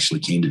number and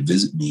actually came to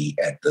visit me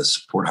at the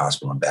support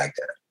hospital in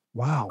Baghdad.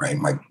 Wow. Right.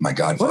 My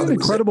godfather. What an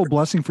incredible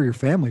blessing for your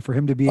family, for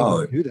him to be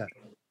able to do that.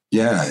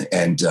 Yeah.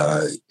 And,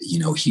 you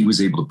know, he was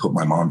able to put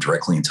my mom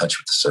directly in touch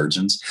with the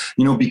surgeons,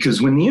 you know,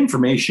 because when the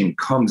information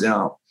comes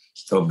out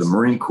of the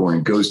Marine Corps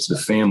and goes to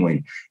the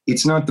family,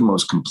 it's not the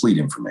most complete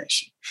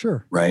information.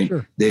 Sure. Right.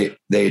 Sure. They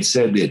had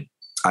said that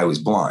I was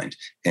blind,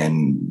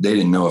 and they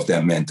didn't know if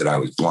that meant that I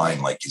was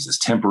blind. Like, is this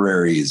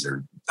temporary? Is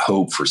there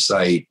hope for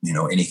sight? You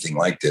know, anything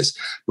like this.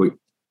 But,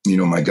 you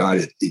know, my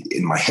God,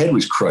 my head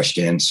was crushed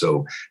in.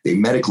 So they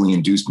medically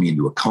induced me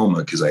into a coma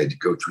because I had to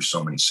go through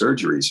so many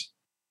surgeries.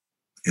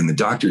 And the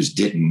doctors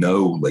didn't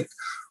know like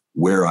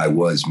where I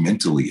was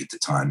mentally at the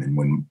time. And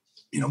when,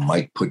 you know,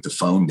 Mike put the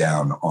phone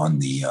down on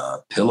the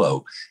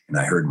pillow and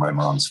I heard my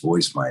mom's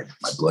voice, my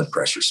blood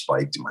pressure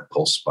spiked and my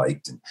pulse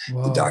spiked. And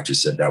the doctor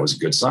said that was a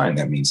good sign.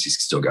 That means he's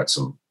still got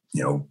some,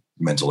 you know,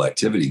 mental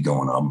activity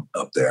going on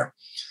up there.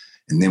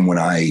 And then when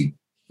I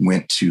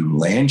went to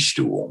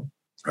Landstuhl,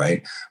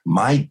 right,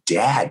 my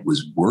dad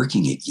was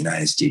working at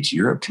United States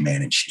Europe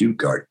Command in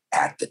Stuttgart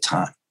at the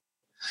time.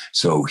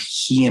 So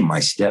he and my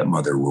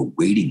stepmother were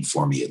waiting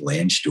for me at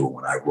Landstuhl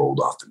when I rolled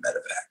off the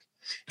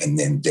medevac. And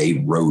then they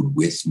rode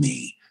with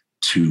me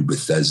to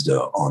Bethesda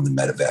on the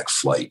medevac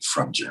flight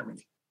from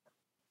Germany.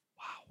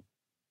 Wow.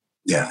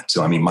 Yeah.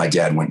 So, I mean, my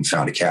dad went and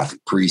found a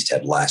Catholic priest,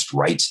 had last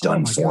rites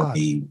done for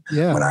me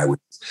when I was,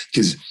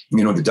 because,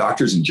 you know, the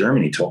doctors in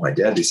Germany told my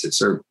dad, they said,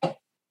 sir,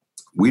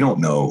 we don't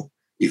know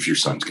if your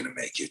son's going to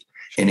make it.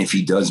 And if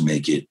he does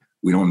make it,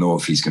 we don't know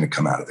if he's going to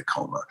come out of the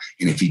coma.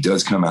 And if he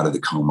does come out of the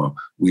coma,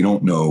 we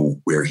don't know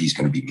where he's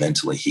going to be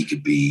mentally. He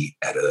could be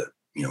at a,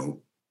 you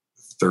know,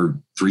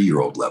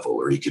 3-year-old level,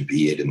 or he could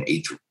be at an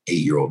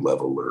 8-year-old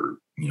level, or,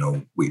 you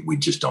know, we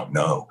just don't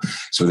know.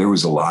 So there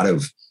was a lot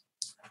of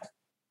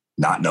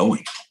not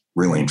knowing,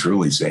 really and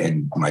truly.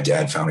 Saying my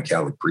dad found a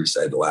Catholic priest,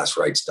 I had the last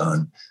rites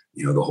done,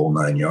 you know, the whole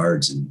 9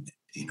 yards. And,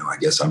 you know, I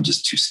guess I'm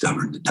just too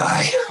stubborn to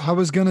die. I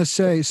was going to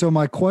say, so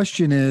my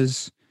question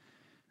is,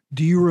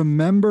 do you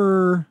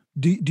remember,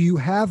 do you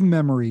have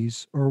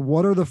memories, or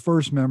what are the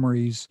first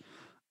memories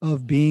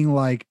of being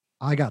like,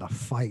 I got to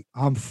fight,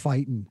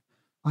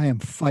 I am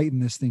fighting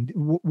this thing?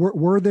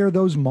 Were there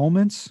those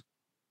moments?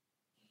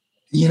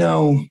 You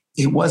know,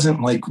 it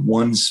wasn't like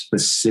one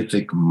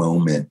specific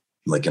moment,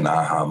 like an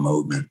aha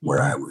moment where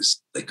I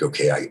was like,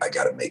 okay, I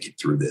got to make it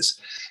through this.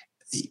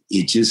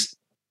 It just,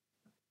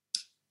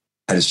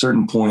 at a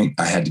certain point,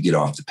 I had to get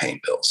off the pain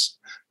pills,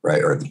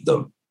 right? Or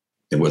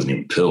it wasn't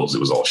even pills. It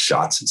was all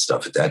shots and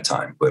stuff at that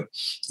time. But,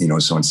 you know,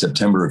 so in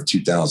September of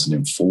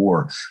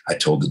 2004, I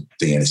told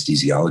the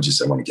anesthesiologist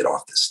I want to get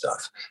off this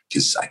stuff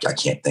because I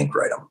can't think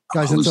right.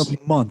 Guys, that's a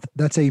month.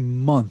 That's a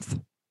month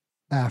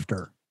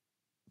after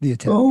the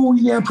attack. Oh,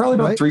 yeah, probably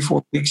about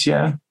 3-4 weeks.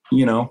 Yeah.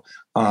 You know,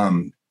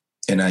 and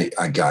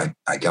I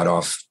got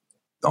off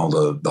all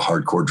the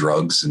hardcore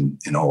drugs and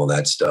all of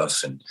that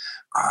stuff. And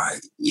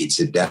it's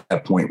at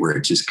that point where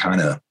it just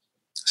kind of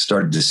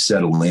started to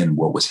settle in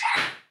what was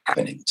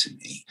happening to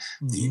me,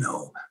 you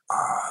know,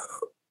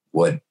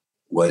 what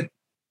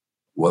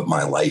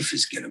my life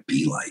is going to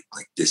be like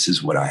this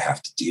is what I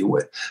have to deal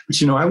with.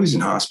 But, you know, I was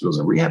in hospitals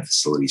and rehab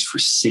facilities for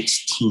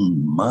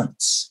 16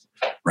 months,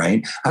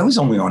 right? I was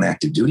only on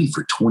active duty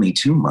for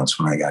 22 months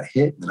when I got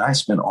hit. And I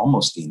spent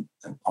almost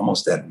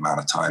that amount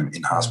of time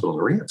in hospitals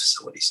and rehab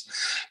facilities.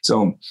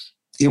 So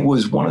it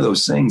was one of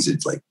those things.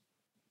 It's like,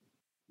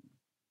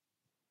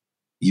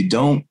 you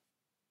don't,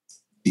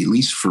 at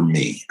least for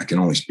me, I can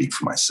only speak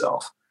for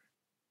myself.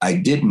 I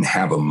didn't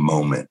have a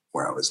moment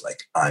where I was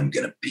like, I'm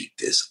going to beat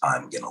this.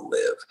 I'm going to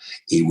live.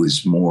 It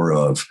was more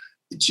of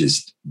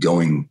just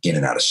going in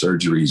and out of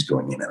surgeries,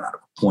 going in and out of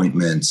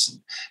appointments.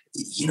 And,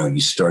 you know,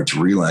 you start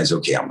to realize,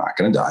 okay, I'm not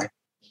going to die.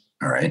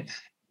 All right.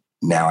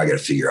 Now I got to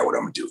figure out what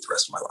I'm going to do with the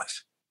rest of my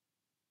life.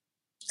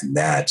 And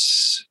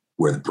that's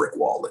where the brick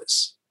wall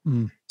is.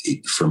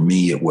 For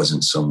me, it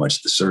wasn't so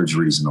much the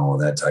surgeries and all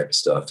of that type of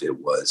stuff. It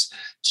was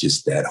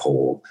just that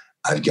whole,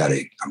 I'm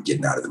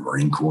getting out of the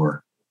Marine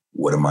Corps.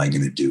 What am I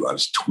going to do? I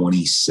was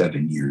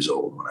 27 years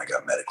old when I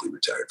got medically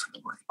retired from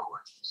the Marine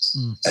Corps.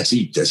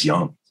 That's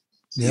young,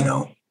 you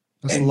know.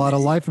 That's a lot of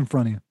life in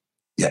front of you.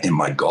 Yeah, and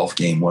my golf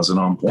game wasn't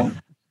on point.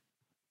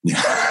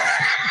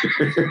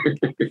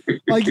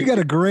 Like, you got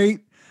a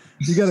great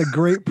You got a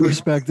great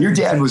perspective. Your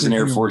dad was an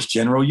Air Force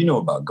general. You know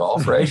about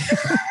golf, right?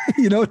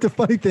 You know what the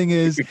funny thing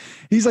is?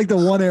 He's like the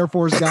one Air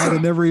Force guy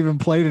that never even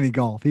played any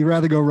golf. He'd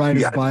rather go ride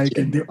his bike.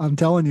 And I'm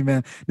telling you,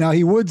 man. Now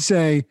he would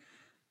say,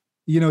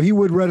 he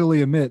would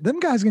readily admit, them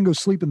guys can go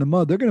sleep in the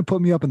mud. They're going to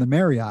put me up in the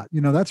Marriott.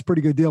 That's a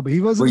pretty good deal. But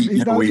he's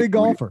not a big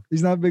golfer.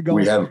 He's not a big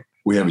golfer.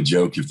 We have a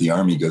joke. If the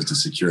Army goes to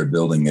secure a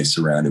building, they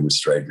surround it with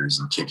strikers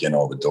and kick in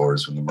all the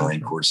doors. When the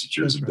Marine Corps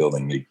secures a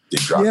building, they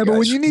drop. Yeah, but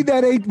when you need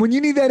that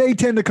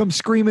A-10 to come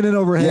screaming in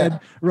overhead,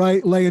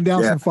 right, laying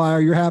down some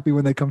fire, you're happy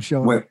when they come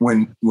showing.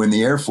 When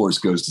the Air Force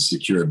goes to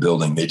secure a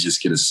building, they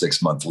just get a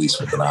 6-month lease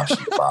with an option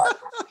to buy.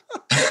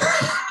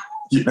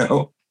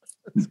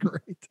 That's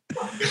great.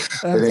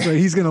 That's great.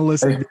 He's going to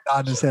listen and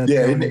nod his head.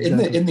 Yeah,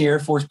 in the Air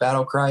Force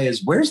battle cry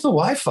is, "Where's the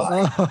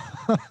Wi-Fi?" Oh,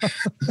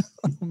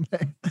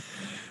 man.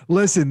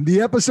 Listen,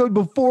 the episode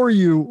before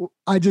you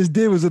I just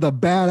did was with a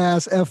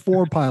badass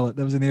F-4 pilot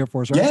that was in the Air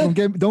Force, right? Yeah.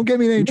 So don't get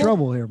me in any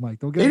trouble here, Mike.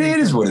 Don't get me. It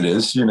is what it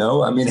is,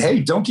 I mean,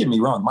 hey, don't get me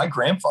wrong. My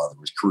grandfather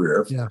was career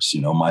Air Force.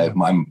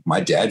 My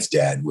dad's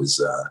dad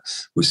was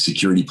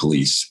security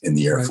police in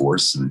the Air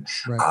Force, and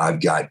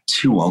I've got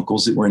 2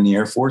 uncles that were in the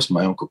Air Force.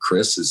 My uncle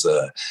Chris is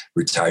a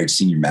retired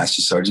senior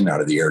master sergeant out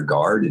of the Air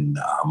Guard, and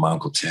my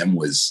uncle Tim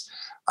was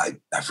I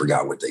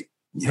forgot what they.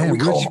 We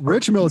call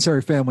rich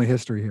military family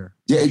history here.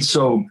 Yeah.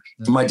 So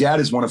my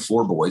dad is one of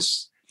 4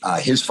 boys.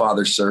 His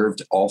father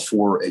served. All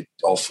four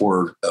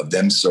of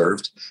them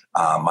served.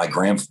 My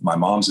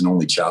mom's an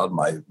only child.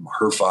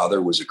 Her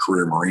father was a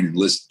career Marine,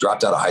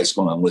 dropped out of high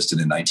school and enlisted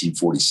in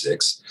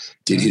 1946.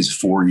 Did his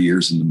 4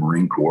 years in the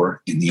Marine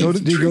Corps in the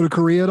infantry. Did he go to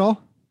Korea at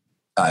all?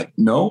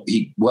 No.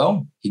 He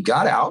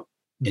got out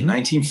in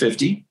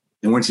 1950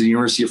 and went to the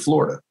University of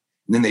Florida.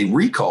 And then they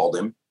recalled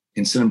him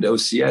and sent him to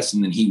OCS,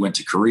 and then he went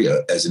to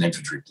Korea as an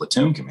infantry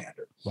platoon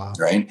commander. Wow.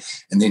 Right.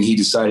 And then he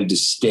decided to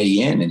stay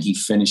in, and he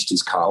finished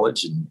his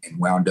college and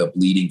wound up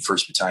leading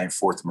 1st Battalion,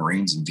 4th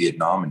Marines in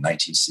Vietnam in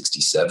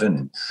 1967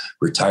 and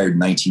retired in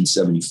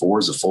 1974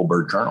 as a full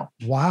bird colonel.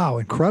 Wow.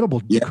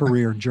 Incredible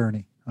career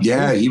journey.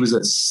 Yeah, he was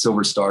a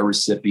Silver Star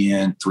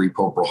recipient, 3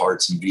 Purple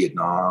Hearts in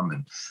Vietnam.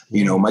 And,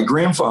 my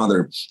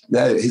grandfather,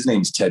 his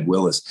name's Ted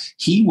Willis.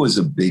 He was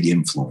a big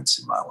influence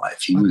in my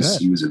life. He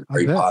was a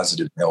very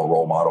positive male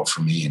role model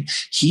for me. And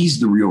he's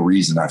the real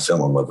reason I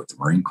fell in love with the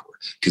Marine Corps.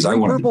 Because I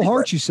wanted Purple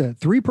Hearts, you said.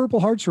 3 Purple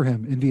Hearts for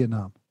him in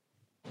Vietnam.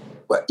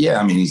 But yeah,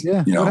 I mean, he's,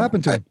 what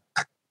happened to him?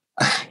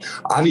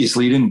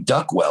 Obviously, he didn't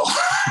duck well.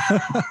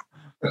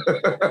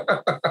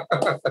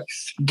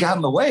 Got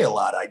in the way a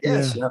lot, I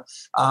guess.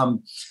 I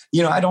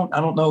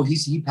don't know.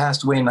 He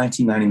passed away in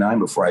 1999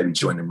 before I even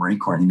joined the Marine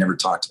Corps, and he never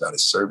talked about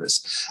his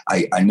service.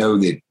 I know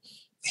that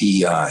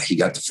he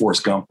got the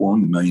Forrest Gump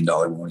wound, the $1 million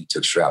wound. He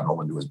took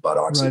shrapnel into his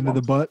buttocks. Right into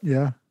the butt,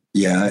 yeah.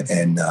 Yeah,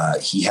 and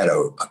he had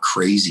a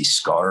crazy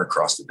scar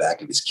across the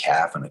back of his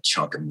calf and a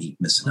chunk of meat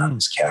missing out of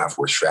his calf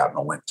where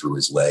shrapnel went through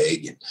his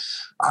leg.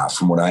 And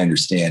from what I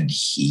understand,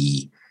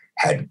 he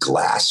had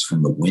glass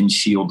from the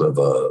windshield of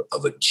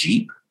a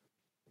Jeep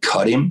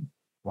cut him.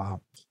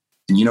 Wow.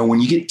 And, when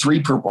you get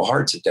 3 Purple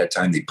Hearts at that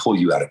time, they pull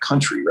you out of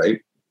country,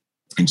 right?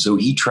 And so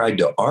he tried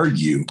to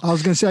argue. I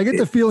was going to say, I get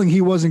the feeling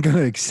he wasn't going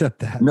to accept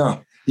that.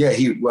 No. Yeah,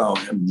 you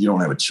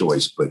don't have a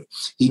choice, but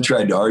he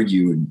tried to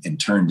argue and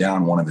turn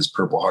down one of his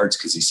Purple Hearts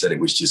because he said it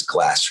was just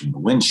glass from the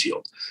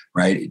windshield,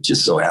 right? It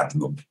just so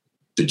happened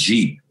the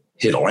Jeep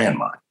hit a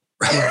landmine.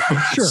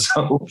 Yeah, sure.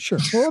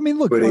 Well, I mean,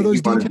 look, are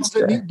those details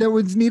that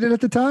was needed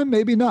at the time?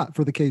 Maybe not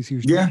for the case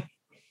usually. Yeah,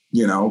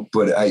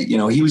 but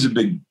he was a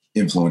big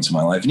influence in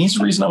my life, and he's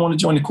the reason I want to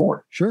join the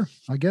Corps. Sure,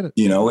 I get it.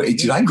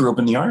 Dude, I grew up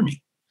in the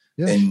Army,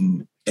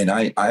 and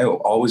I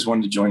always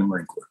wanted to join the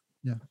Marine Corps.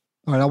 Yeah.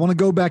 All right, I want to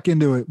go back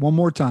into it one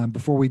more time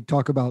before we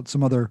talk about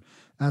some other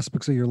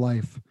aspects of your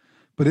life.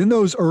 But in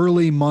those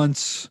early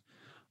months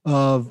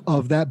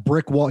of that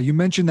brick wall, you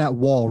mentioned that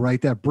wall,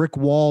 right? That brick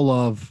wall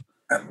of,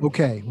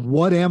 okay,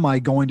 what am I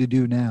going to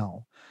do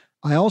now?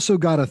 I also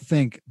got to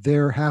think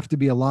there have to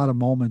be a lot of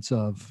moments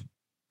of,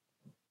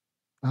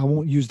 I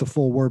won't use the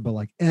full word, but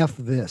like F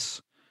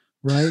this,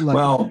 right?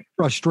 Like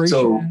frustration,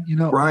 So,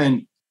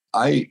 Brian,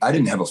 I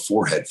didn't have a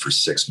forehead for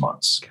 6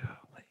 months.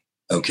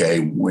 Okay.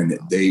 When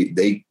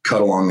they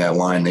cut along that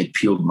line, they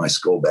peeled my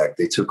skull back.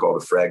 They took all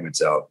the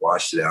fragments out,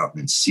 washed it out,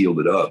 and then sealed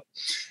it up.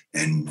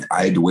 And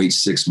I had to wait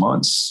 6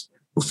 months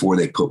before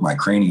they put my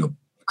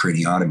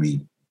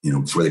craniotomy,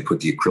 before they put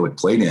the acrylic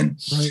plate in,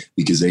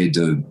 because they had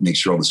to make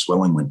sure all the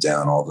swelling went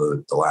down, all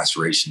the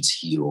lacerations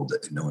healed,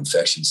 no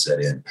infection set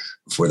in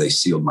before they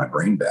sealed my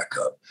brain back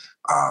up.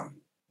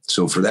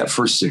 So for that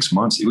first 6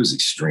 months, it was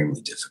extremely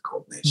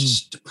difficult. And it's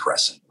just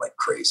depressing like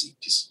crazy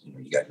because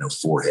you got no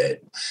forehead.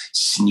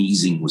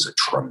 Sneezing was a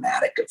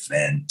traumatic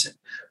event.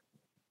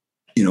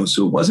 And,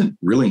 so it wasn't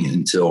really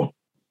until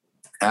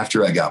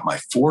after I got my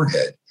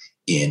forehead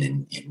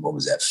in what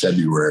was that,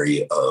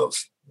 February of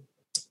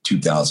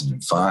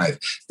 2005,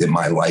 that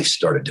my life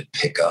started to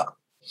pick up.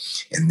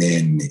 And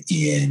then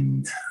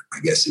I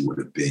guess it would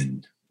have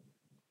been,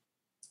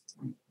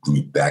 let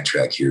me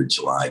backtrack here,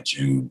 July,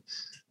 June,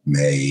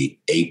 May,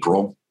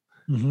 April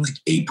like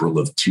April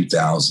of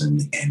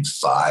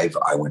 2005,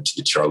 I went to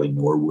the Charlie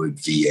Norwood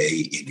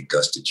VA in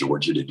Augusta,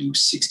 Georgia to do a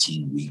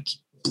 16-week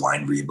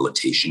blind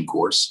rehabilitation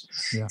course.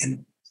 Yeah.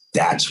 And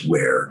that's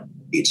where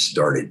it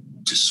started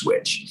to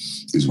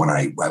switch. Because when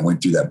I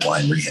went through that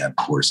blind rehab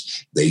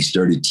course, they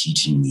started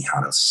teaching me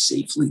how to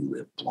safely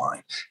live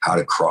blind, how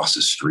to cross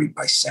a street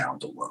by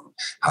sound alone,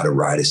 how to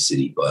ride a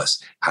city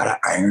bus, how to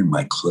iron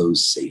my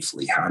clothes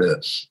safely, how to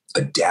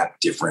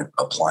adapt different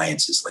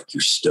appliances like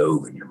your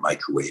stove and your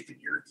microwave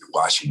and your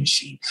washing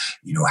machine,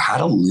 how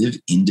to live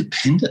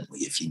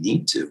independently if you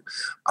need to.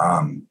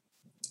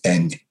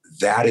 And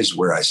that is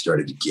where I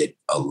started to get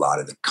a lot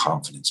of the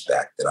confidence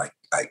back that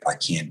I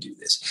can do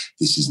this.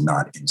 This is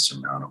not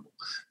insurmountable.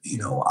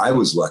 I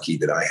was lucky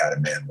that I had a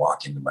man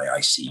walk into my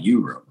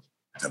ICU room,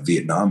 a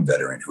Vietnam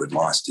veteran who had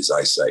lost his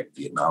eyesight in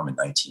Vietnam in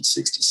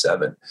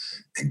 1967,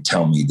 and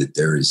tell me that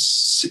there is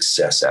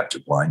success after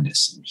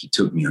blindness. And he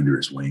took me under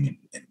his wing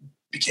and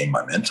became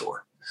my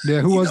mentor.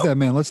 Yeah. Who was that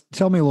man? Let's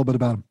tell me a little bit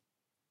about him.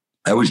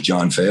 That was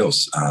John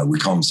Fales. We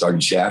call him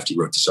Sergeant Shaft. He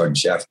wrote the Sergeant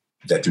Shaft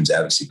Veterans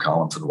Advocacy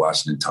column for the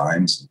Washington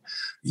Times.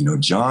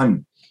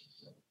 John,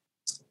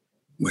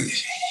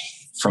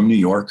 from New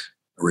York,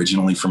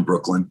 originally from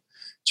Brooklyn,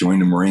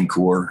 joined the Marine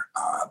Corps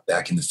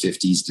back in the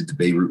 50s, did the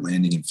Beirut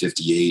landing in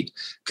 58,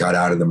 got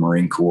out of the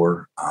Marine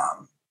Corps.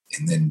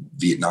 And then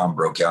Vietnam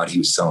broke out. He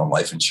was selling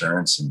life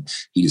insurance and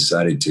he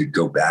decided to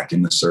go back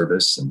in the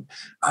service and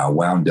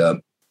wound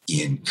up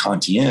in Con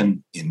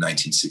Thien in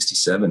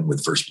 1967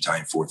 with 1st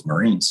Battalion, 4th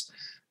Marines.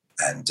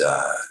 And,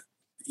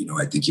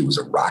 I think it was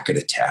a rocket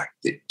attack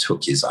that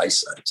took his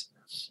eyesight.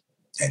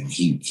 And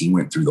he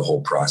went through the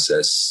whole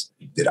process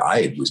that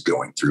I was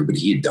going through, but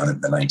he had done it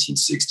in the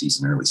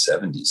 1960s and early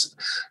 70s.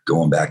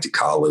 Going back to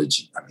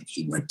college,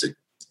 he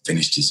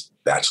finished his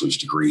bachelor's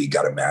degree,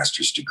 got a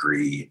master's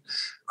degree,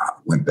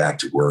 went back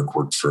to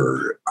worked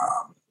for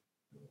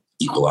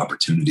Equal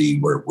Opportunity,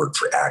 worked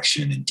for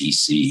Action in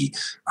DC,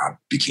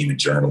 became a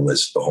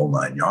journalist, the whole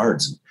 9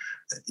 yards.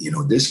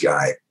 And, this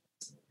guy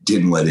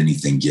didn't let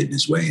anything get in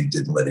his way and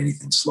didn't let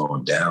anything slow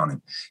him down.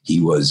 And he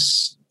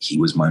was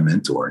my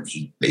mentor, and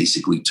he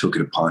basically took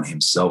it upon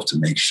himself to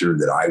make sure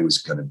that I was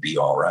going to be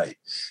all right.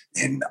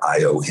 And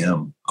I owe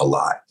him a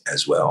lot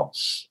as well.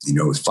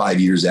 5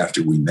 years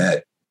after we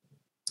met,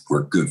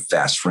 we're good,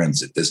 fast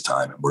friends at this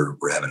time. And we're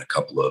having a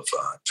couple of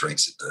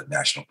drinks at the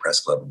National Press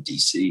Club in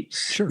DC.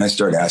 Sure. And I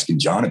started asking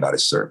John about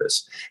his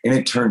service. And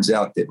it turns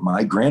out that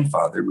my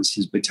grandfather was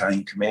his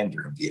battalion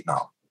commander in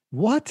Vietnam.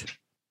 What?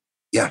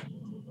 Yeah.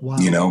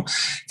 Wow.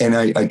 And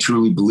I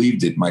truly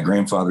believed that my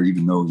grandfather,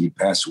 even though he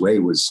passed away,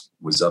 was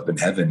up in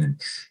heaven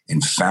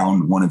and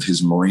found one of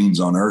his Marines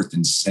on earth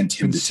and sent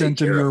him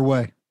your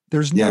way.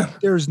 There's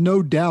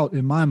no doubt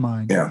in my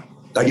mind. Yeah.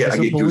 I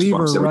get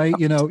believer, right?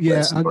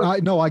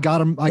 I got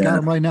him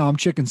right now. I'm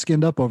chicken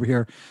skinned up over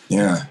here.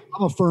 Yeah.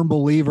 I'm a firm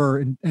believer,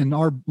 and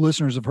our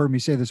listeners have heard me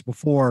say this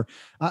before.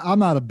 I'm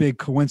not a big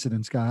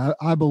coincidence guy.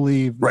 I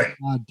believe that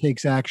God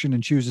takes action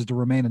and chooses to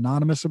remain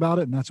anonymous about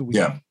it. And that's what we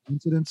call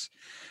coincidence.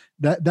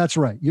 That's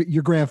right.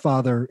 Your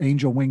grandfather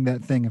angel winged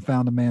that thing and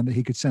found a man that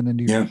he could send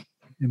into you.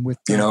 And with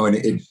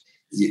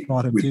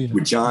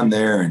with John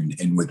there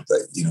and with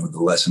the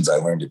lessons I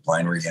learned at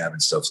blind rehab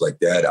and stuff like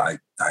that, I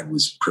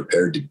was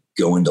prepared to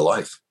go into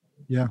life.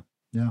 Yeah.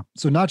 Yeah.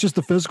 So not just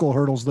the physical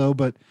hurdles though,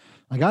 but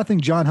I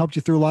think John helped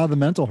you through a lot of the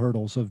mental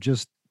hurdles of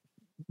just,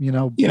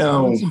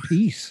 some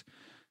peace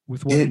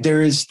with what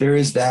there is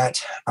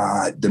that,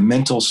 the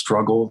mental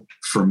struggle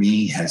for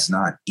me has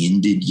not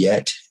ended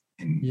yet.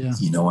 And,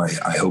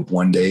 I hope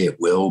one day it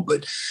will,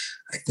 but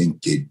I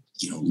think that,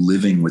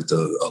 living with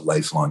a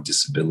lifelong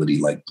disability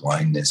like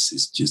blindness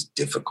is just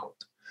difficult.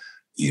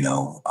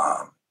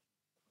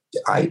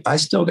 I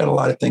still got a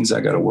lot of things I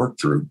got to work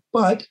through,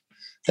 but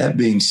that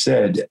being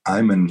said,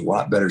 I'm in a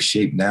lot better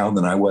shape now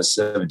than I was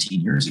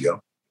 17 years ago,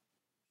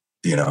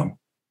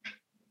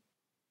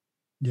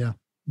 Yeah,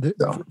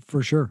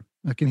 for sure.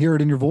 I can hear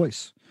it in your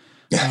voice.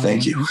 Yeah,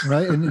 thank you.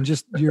 Right. And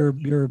just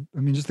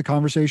just the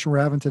conversation we're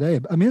having today.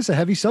 It's a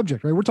heavy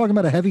subject, right? We're talking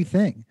about a heavy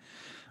thing.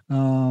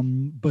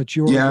 But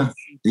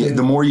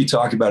the more you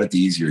talk about it, the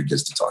easier it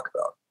gets to talk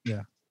about.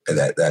 Yeah.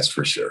 That's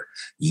for sure.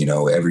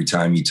 Every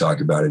time you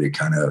talk about it, it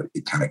kind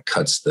of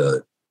cuts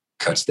the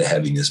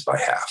heaviness by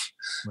half.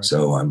 Right.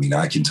 So,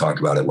 I can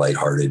talk about it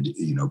lighthearted.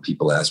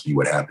 People ask me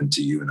what happened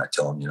to you and I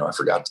tell them, I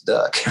forgot to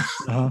duck.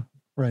 Uh-huh.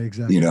 Right.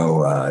 Exactly.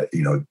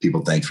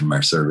 People thank for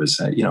my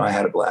service. I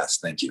had a blast.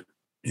 Thank you.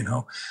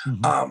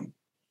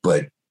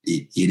 But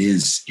it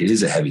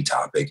is a heavy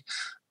topic.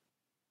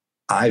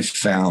 I've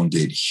found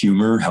that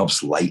humor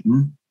helps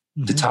lighten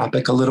the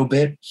topic a little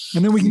bit.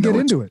 And then we can get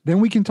into it. Then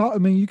we can talk.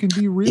 You can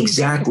be real.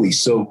 Exactly.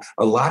 So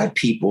a lot of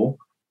people,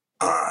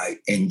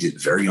 and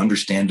very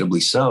understandably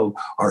so,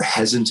 are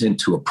hesitant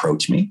to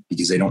approach me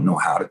because they don't know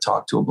how to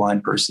talk to a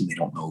blind person. They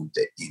don't know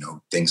that,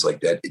 things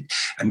like that.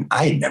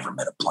 I had never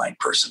met a blind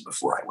person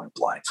before I went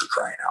blind, for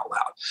crying out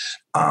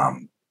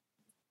loud.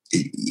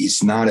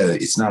 It's not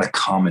a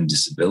common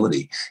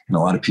disability, and a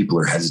lot of people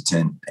are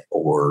hesitant,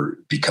 or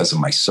because of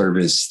my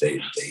service, they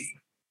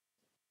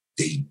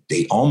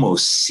they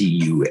almost see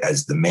you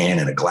as the man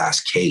in a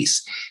glass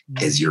case,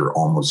 as you're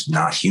almost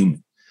not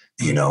human.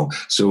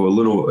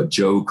 So a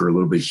joke or a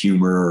little bit of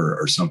humor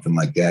or something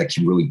like that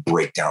can really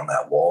break down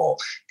that wall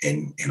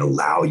and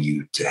allow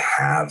you to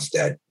have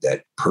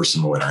that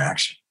personal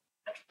interaction.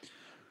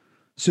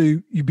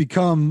 So you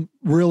become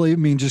really,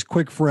 just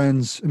quick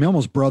friends.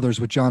 Almost brothers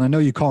with John. I know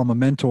you call him a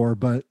mentor,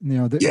 but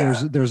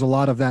there's a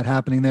lot of that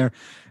happening there.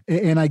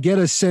 And I get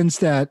a sense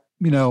that,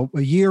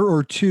 a year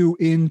or two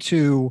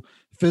into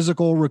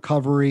physical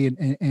recovery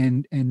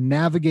and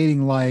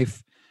navigating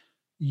life,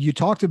 you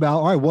talked about,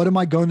 all right, what am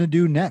I going to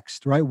do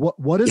next? Right.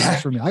 What is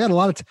this for me? I got a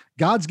lot of,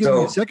 God's giving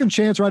me a second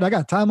chance, right? I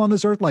got time on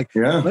this earth.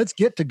 Let's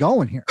get to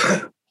going here.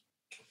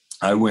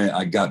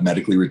 I got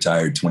medically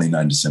retired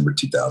 29 December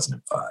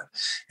 2005.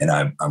 And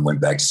I went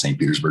back to St.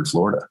 Petersburg,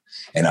 Florida,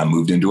 and I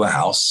moved into a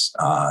house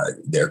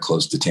there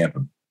close to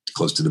Tampa,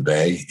 close to the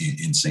Bay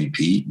in St.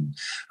 Pete. And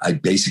I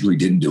basically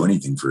didn't do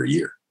anything for a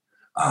year.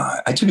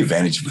 I took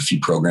advantage of a few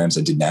programs.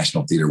 I did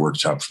National Theater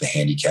Workshop for the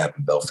Handicap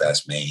in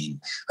Belfast,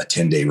 Maine, a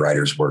 10-day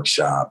writer's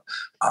workshop.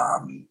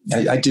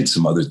 I did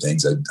some other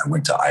things. I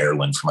went to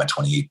Ireland for my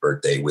 28th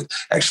birthday with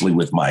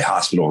my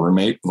hospital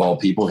roommate of all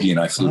people. He and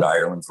I flew to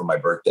Ireland for my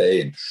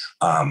birthday.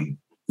 And,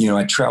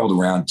 I traveled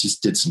around,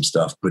 just did some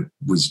stuff, but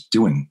was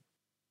doing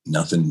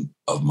nothing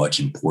of much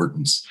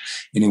importance.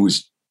 And it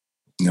was,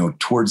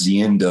 towards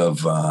the end of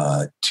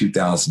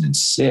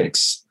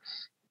 2006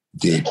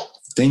 that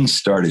things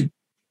started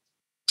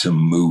to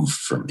move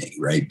for me,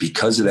 right?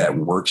 Because of that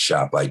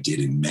workshop I did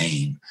in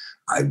Maine,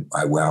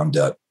 I wound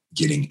up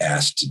getting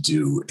asked to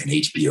do an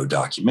HBO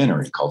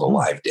documentary called A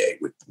Live Day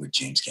with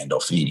James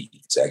Gandolfini.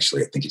 It's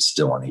actually, I think it's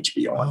still on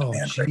HBO on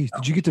demand right now.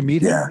 Did you get to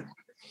meet him? Yeah.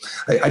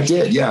 I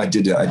did. Yeah, I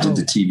did. I did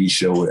the TV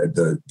show,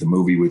 the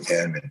movie with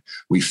him, and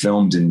we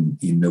filmed in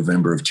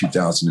November of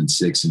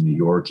 2006 in New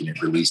York, and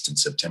it released in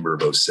September of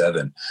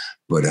 2007.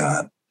 But,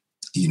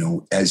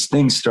 as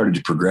things started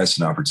to progress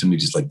and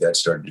opportunities like that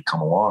started to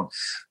come along,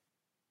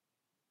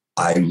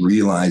 I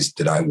realized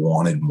that I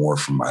wanted more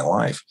from my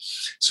life.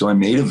 So I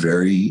made a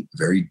very,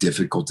 very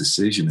difficult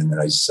decision. And then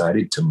I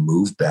decided to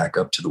move back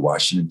up to the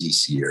Washington,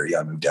 D.C.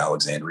 area. I moved to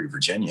Alexandria,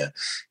 Virginia,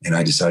 and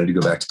I decided to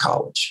go back to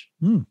college.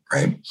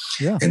 Right.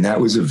 Yeah. And that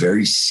was a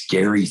very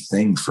scary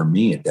thing for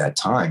me at that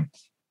time,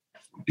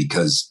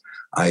 because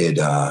I'd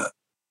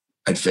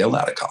failed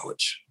out of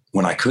college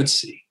when I could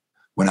see,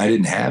 when I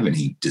didn't have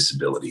any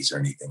disabilities or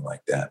anything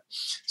like that.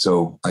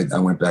 So I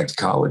went back to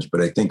college,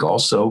 but I think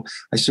also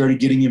I started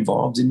getting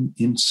involved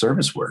in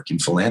service work, in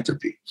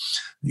philanthropy.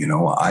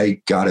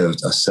 I got a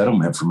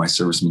settlement for my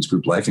Servicemen's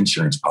Group life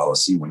insurance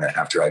policy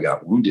after I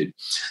got wounded.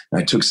 And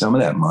I took some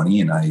of that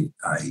money and I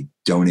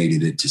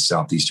donated it to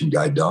Southeastern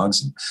Guide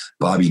Dogs. And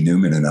Bobby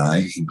Newman and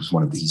he's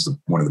one of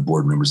the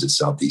board members at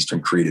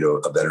Southeastern, created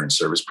a veteran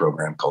service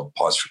program called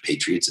Pause for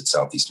Patriots at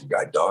Southeastern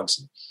Guide Dogs.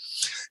 And,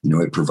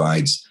 it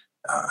provides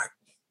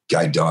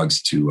guide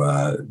dogs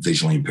to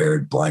visually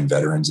impaired blind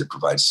veterans. It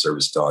provides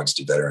service dogs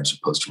to veterans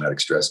with post-traumatic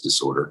stress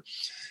disorder.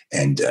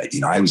 And,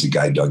 I was a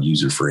guide dog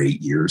user for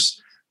 8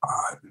 years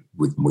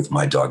with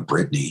my dog,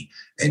 Brittany.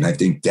 And I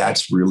think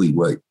that's really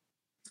what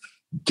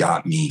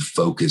got me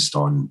focused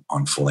on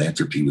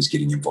philanthropy, was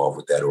getting involved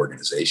with that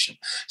organization.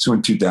 So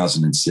in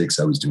 2006,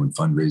 I was doing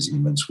fundraising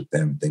events with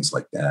them, things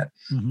like that.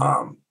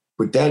 Mm-hmm.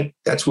 But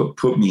that's what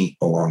put me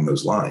along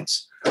those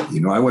lines.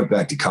 I went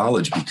back to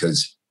college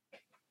because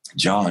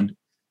John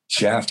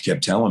Shaft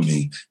kept telling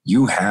me,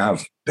 you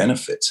have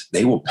benefits.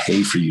 They will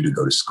pay for you to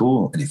go to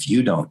school. And if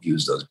you don't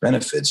use those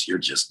benefits, you're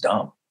just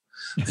dumb.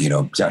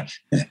 Sound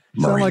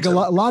like a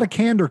lot of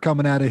candor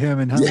coming out of him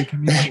and how he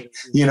communicated.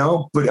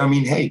 But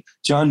hey,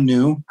 John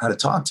knew how to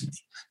talk to me,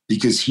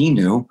 because he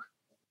knew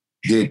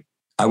that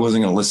I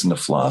wasn't going to listen to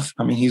fluff.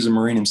 He's a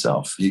Marine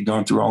himself. He'd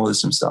gone through all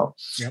this himself.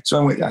 Yep.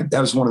 So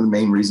that was one of the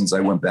main reasons I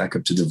went back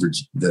up to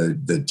the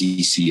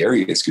DC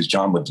area, is because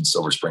John lived in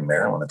Silver Spring,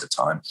 Maryland at the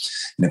time.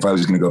 And if I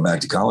was going to go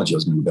back to college, I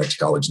was going to go back to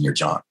college near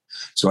John.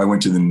 So I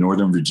went to the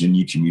Northern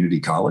Virginia Community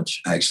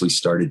College. I actually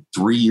started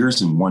 3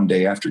 years and 1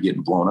 day after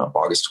getting blown up,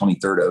 August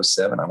 23rd,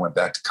 2007. I went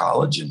back to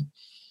college, and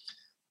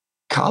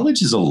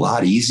college is a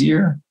lot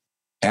easier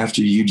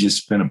after you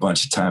just spent a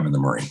bunch of time in the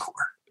Marine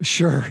Corps.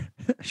 Sure.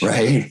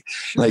 Right.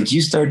 Like,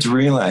 you start to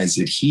realize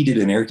that heated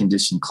and air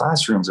conditioned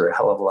classrooms are a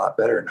hell of a lot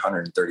better than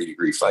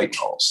 130-degree fighting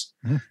holes.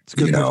 It's a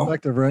good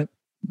perspective, right?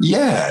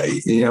 Yeah.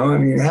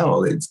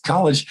 Hell, it's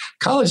college.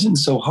 College isn't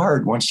so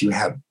hard once you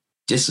have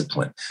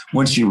discipline.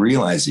 Once you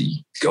realize that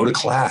you go to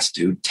class,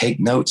 dude, take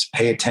notes,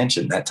 pay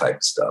attention, that type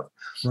of stuff.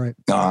 Right.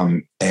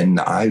 And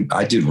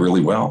I did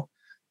really well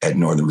at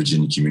Northern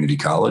Virginia Community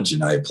College,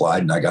 and I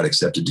applied and I got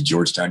accepted to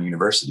Georgetown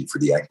University for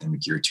the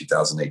academic year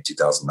 2008,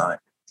 2009.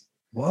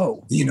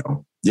 Whoa.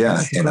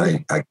 Yeah. And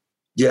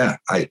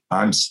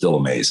I'm still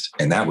amazed.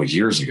 And that was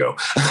years ago.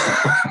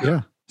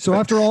 Yeah. So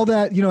after all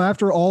that,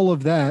 after all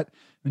of that,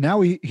 now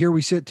we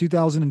sit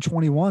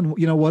 2021,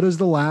 what has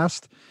the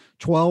last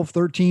 12,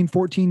 13,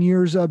 14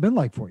 years been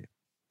like for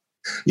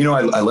you?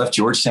 I left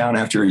Georgetown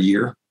after a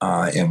year.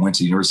 and went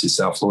to the University of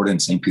South Florida in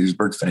St.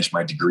 Petersburg, finished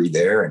my degree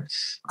there. And,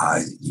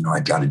 I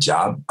got a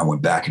job. I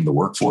went back into the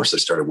workforce. I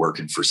started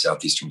working for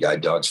Southeastern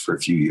Guide Dogs for a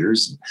few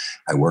years. And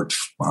I worked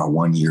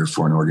 1 year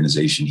for an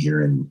organization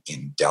here in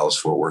Dallas,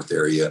 Fort Worth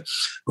area,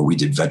 where we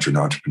did veteran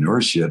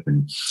entrepreneurship.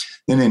 And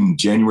then in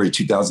January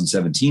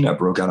 2017, I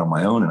broke out on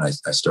my own and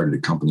I started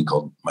a company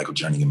called Michael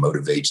Jernigan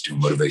Motivates,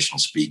 doing motivational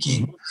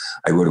speaking.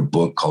 I wrote a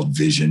book called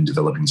Vision,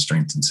 Developing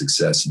Strength and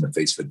Success in the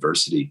Face of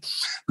Adversity.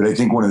 But I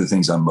think one of the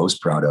things I'm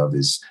most proud of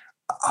is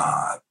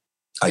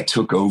I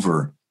took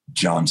over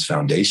John's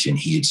foundation.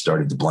 He had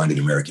started the Blinded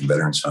American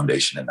Veterans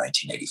Foundation in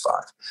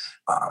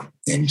 1985.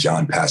 And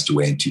John passed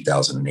away in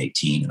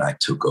 2018. And I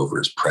took over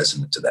as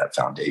president of that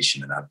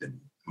foundation. And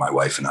my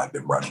wife and I have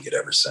been running it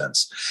ever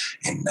since.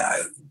 And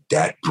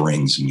that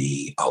brings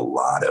me a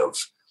lot of,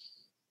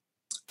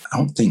 I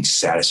don't think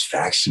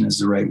satisfaction is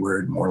the right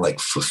word, more like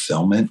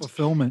fulfillment.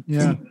 Fulfillment,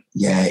 yeah.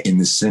 In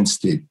the sense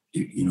that,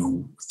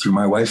 through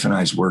my wife and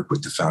I's work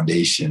with the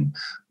foundation,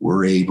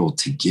 we're able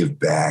to give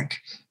back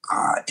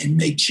and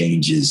make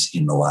changes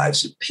in the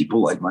lives of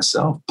people like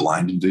myself,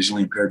 blind and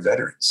visually impaired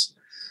veterans,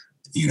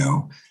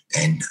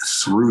 and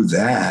through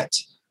that,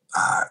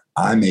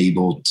 I'm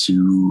able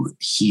to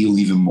heal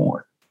even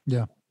more.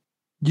 Yeah.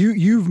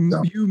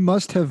 You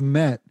must have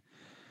met,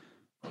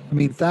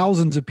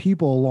 thousands of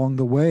people along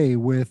the way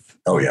with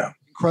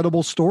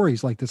incredible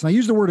stories like this. And I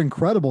use the word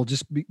incredible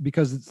just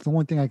because it's the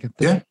only thing I can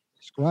think of to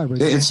describe.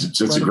 Right?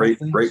 It's a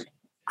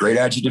great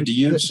adjective to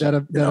use that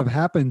have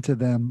happened to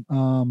them.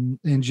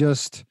 And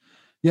just,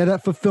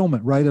 that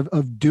fulfillment, right.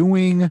 Of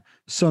doing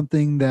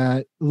something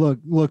that look,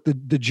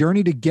 the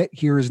journey to get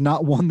here is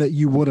not one that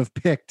you would have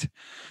picked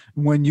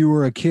when you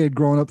were a kid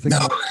growing up thinking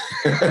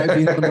about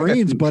being in the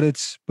Marines, but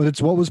it's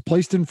what was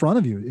placed in front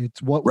of you.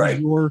 It's what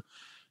was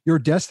your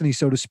destiny,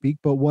 so to speak.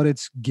 But what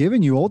it's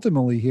given you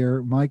ultimately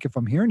here, Mike, if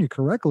I'm hearing you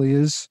correctly,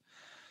 is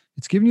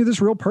it's giving you this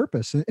real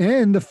purpose.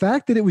 And the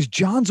fact that it was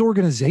John's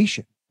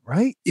organization,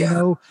 right?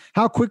 Yeah.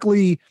 How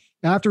quickly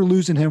after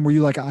losing him were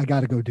you like, I got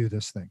to go do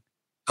this thing?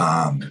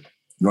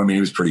 It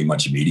was pretty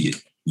much immediate.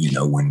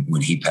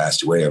 When he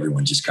passed away,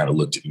 everyone just kind of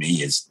looked at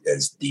me as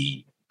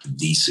the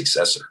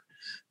successor.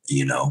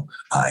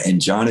 And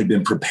John had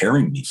been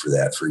preparing me for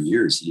that for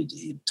years.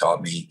 He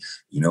taught me,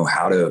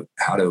 how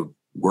to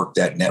work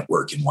that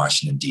network in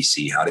Washington,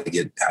 D.C., how to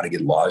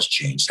get laws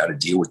changed, how to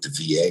deal with the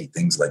VA,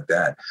 things like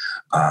that,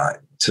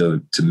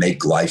 to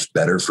make life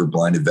better for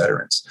blinded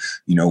veterans.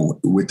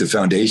 With the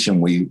foundation,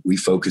 we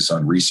focus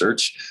on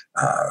research,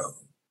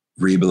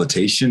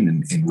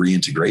 rehabilitation and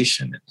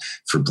reintegration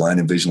for blind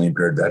and visually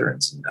impaired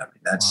veterans. And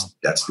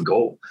that's the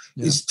goal.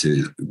 Is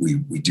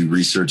we do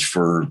research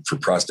for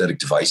prosthetic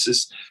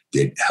devices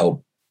that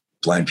help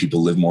blind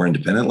people live more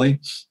independently.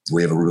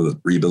 We have a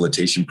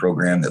rehabilitation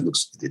program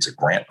it's a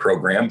grant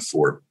program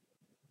for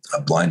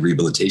blind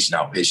rehabilitation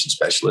outpatient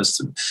specialists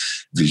and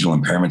visual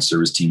impairment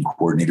service team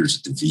coordinators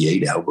at the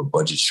VA to help with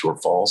budget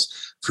shortfalls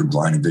for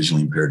blind and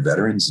visually impaired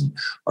veterans. And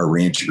our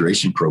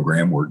reintegration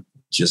program, we're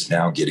just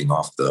now getting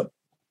off the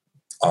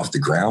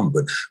ground,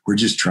 but we're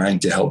just trying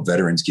to help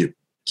veterans get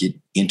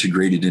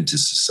integrated into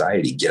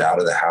society, get out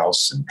of the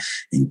house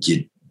and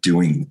get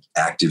doing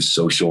active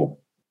social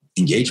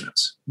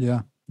engagements.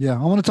 Yeah. Yeah.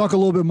 I want to talk a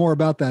little bit more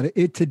about that.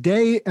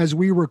 Today, as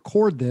we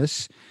record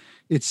this,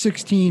 it's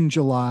 16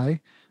 July.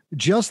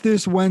 Just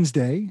this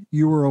Wednesday,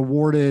 you were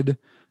awarded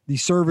the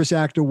Service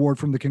Act Award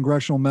from the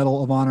Congressional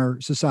Medal of Honor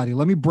Society.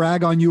 Let me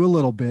brag on you a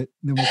little bit.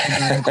 Then we'll come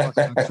back and talk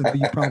about it.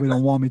 You probably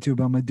don't want me to,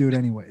 but I'm going to do it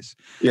anyways.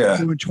 Yeah.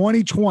 So in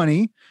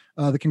 2020,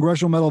 the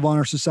Congressional Medal of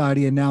Honor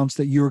Society announced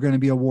that you were going to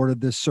be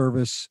awarded this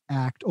Service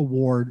Act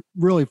Award,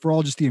 really for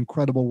all just the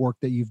incredible work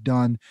that you've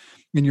done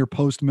in your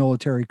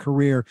post-military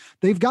career.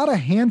 They've got a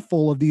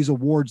handful of these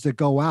awards that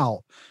go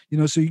out,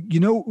 so,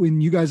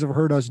 when you guys have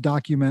heard us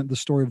document the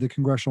story of the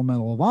Congressional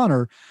Medal of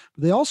Honor,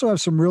 but they also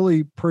have some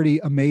really pretty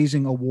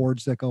amazing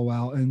awards that go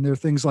out. And there are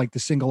things like the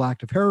Single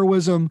Act of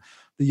Heroism,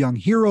 the Young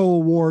Hero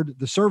Award,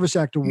 the Service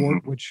Act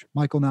Award, which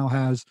Michael now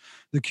has,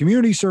 the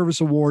Community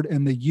Service Award,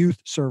 and the Youth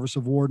Service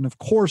Award. And of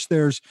course,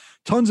 there's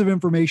tons of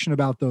information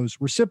about those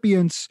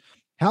recipients,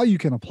 how you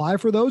can apply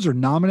for those or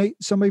nominate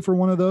somebody for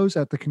one of those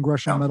at the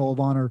Congressional Medal of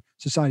Honor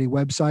Society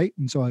website.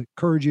 And so I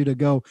encourage you to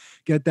go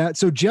get that.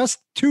 So just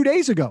 2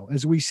 days ago,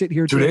 as we sit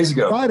here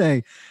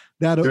Friday,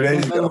 that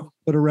medal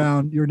put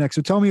around your neck.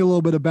 So tell me a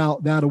little bit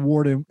about that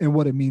award and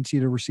what it means to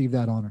you to receive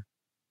that honor.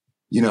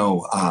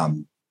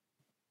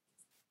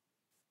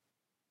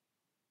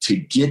 To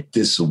get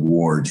this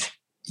award,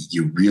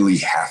 you really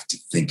have to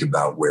think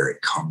about where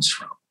it comes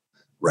from,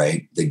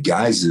 right? The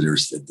guys that are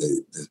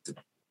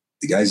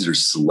the guys that are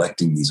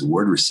selecting these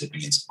award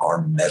recipients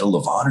are Medal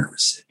of Honor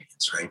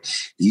recipients,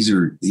 right? These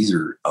are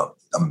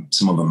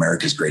some of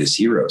America's greatest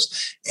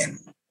heroes, and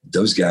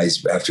those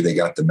guys, after they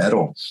got the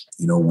medal,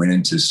 went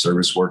into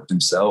service work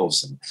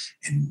themselves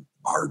and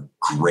are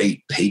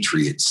great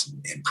patriots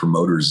and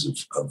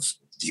promoters of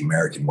the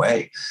American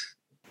way.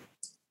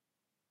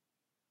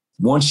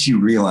 Once you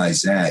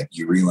realize that,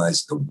 you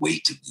realize the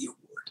weight of the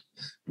award.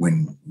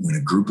 When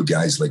a group of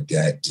guys like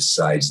that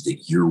decides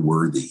that you're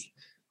worthy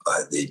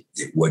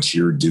that what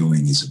you're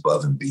doing is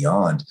above and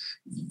beyond,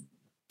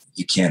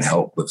 you can't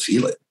help but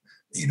feel it.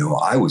 You know,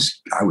 I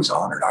was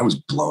honored. I was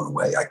blown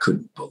away. I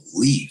couldn't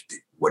believe that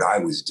what I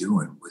was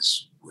doing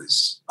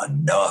was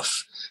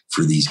enough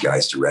for these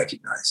guys to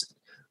recognize it.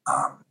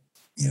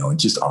 You know, and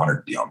just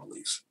honored beyond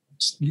belief.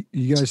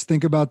 You guys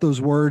think about those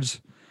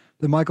words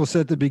that Michael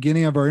said at the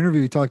beginning of our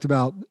interview. He talked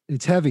about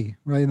it's heavy,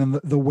 right? And then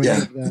the weight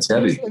of that. It's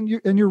heavy.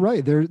 And you're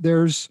right.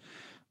 There's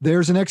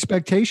an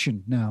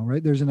expectation now,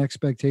 right? There's an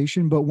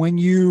expectation. But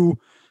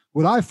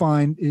what I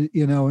find,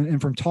 you know,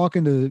 and from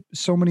talking to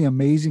so many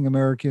amazing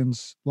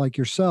Americans like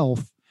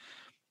yourself,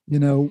 you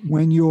know,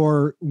 when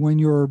you're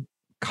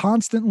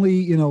constantly,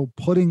 you know,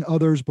 putting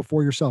others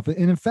before yourself.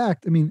 And in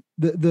fact, I mean,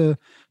 the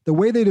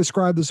way they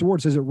describe this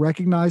award says it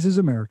recognizes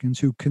Americans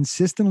who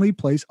consistently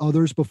place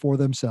others before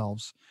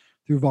themselves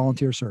through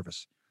volunteer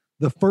service.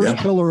 The first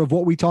pillar of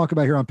what we talk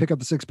about here on Pick Up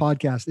the Six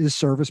podcast is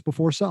service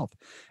before self.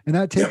 And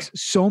that takes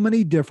so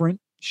many different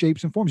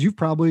shapes and forms. You've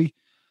probably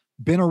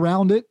been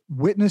around it,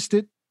 witnessed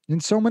it in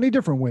so many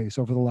different ways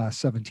over the last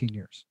 17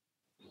 years.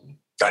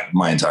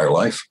 My entire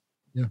life.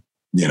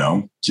 You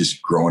know,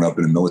 just growing up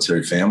in a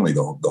military family,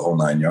 the whole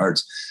 9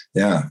 yards.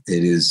 Yeah,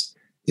 it's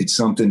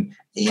something,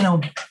 you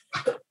know,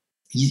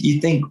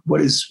 you think,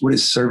 what is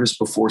service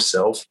before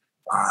self?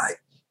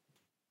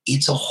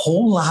 It's a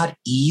whole lot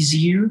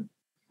easier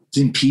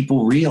than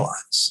people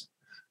realize,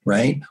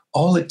 right?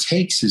 All it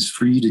takes is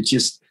for you to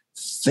just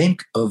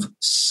think of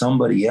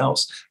somebody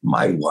else.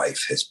 My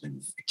wife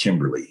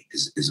Kimberly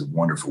is a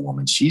wonderful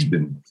woman. She's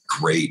been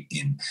great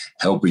in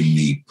helping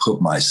me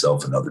put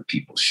myself in other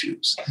people's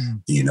shoes,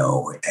 you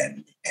know,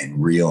 and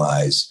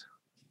realize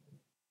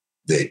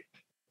that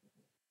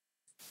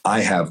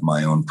I have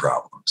my own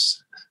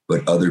problems,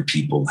 but other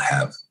people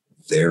have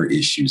their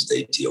issues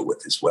they deal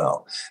with as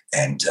well.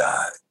 And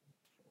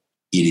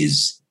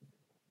it's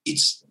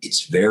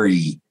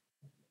very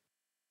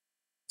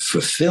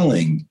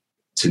fulfilling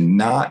to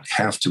not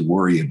have to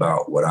worry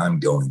about what I'm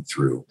going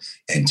through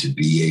and to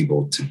be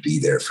able to be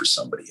there for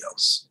somebody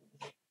else.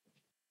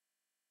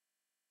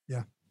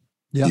 Yeah.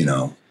 You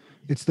know,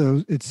 it's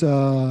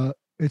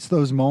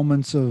those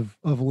moments of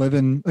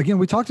living. Again,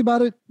 we talked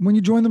about it when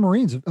you joined the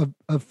Marines,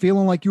 of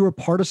feeling like you were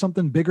part of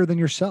something bigger than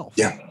yourself.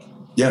 Yeah.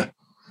 Yeah.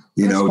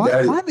 You know,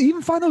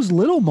 find those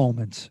little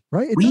moments,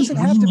 right? It doesn't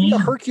have to be a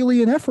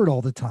Herculean effort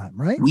all the time,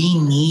 right? We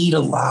need a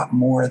lot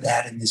more of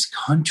that in this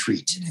country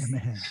today,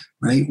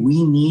 right?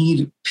 We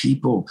need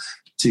people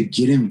to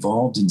get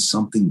involved in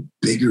something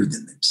bigger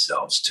than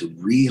themselves, to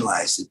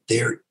realize that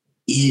there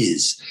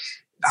is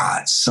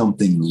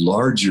something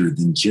larger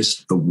than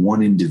just the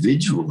one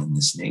individual in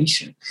this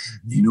nation.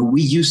 You know,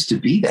 we used to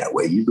be that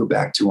way. You go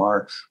back to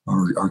our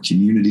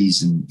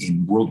communities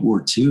in World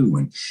War II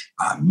and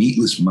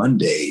meatless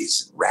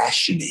Mondays, and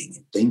rationing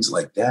and things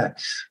like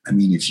that. I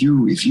mean, if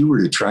you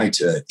were to try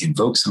to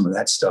invoke some of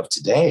that stuff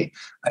today,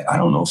 I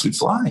don't know if it'd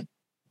fly.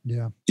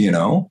 Yeah. You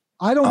know?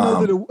 I don't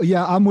know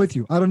that I'm with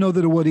you. I don't know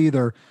that it would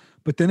either.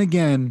 But then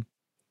again,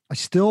 I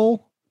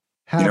still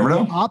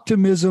have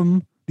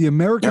optimism, the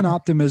American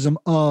optimism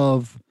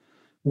of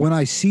when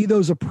I see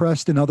those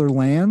oppressed in other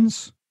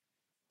lands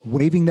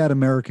waving that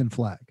American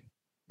flag.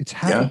 It's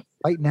happening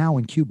right now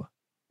in Cuba.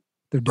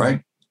 They're doing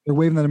it. They're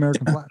waving that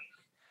American flag.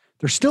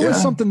 There still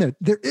is something there.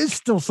 There is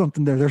still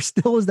something there. There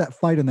still is that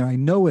fight in there. I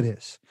know it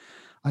is.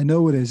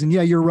 And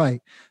yeah, you're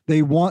right.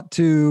 They want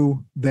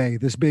to,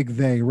 this big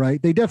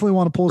right? They definitely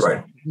want to pull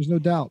something. There's no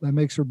doubt that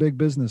makes for big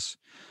business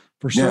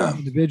for certain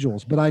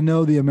individuals. But I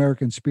know the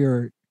American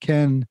spirit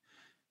can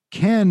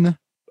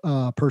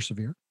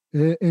persevere.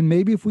 And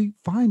maybe if we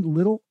find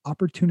little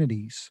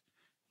opportunities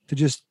to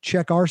just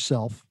check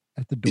ourselves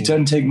at the door. It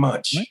doesn't take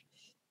much, right?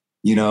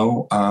 You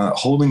know,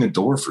 holding a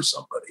door for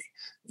somebody,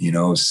 you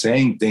know,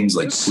 saying things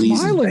like, just please.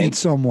 Smiling at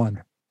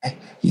someone.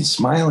 You're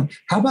smiling.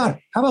 How about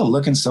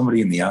looking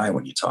somebody in the eye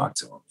when you talk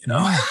to them, you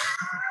know?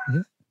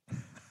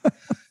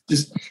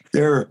 Just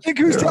think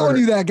who's telling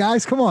you that,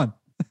 guys? Come on.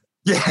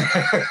 Yeah.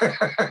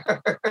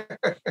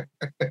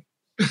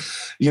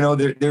 You know,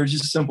 there are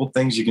just simple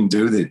things you can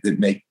do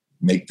that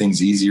make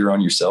things easier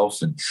on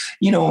yourself. And,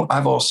 you know,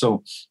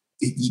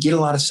 you get a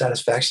lot of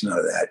satisfaction out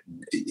of that.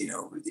 You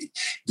know,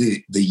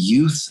 the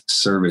youth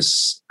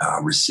service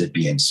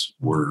recipients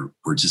were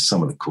just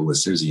some of the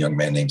coolest. There's a young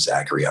man named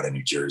Zachary out of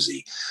New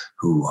Jersey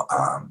who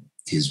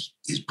his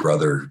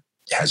brother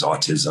has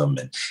autism,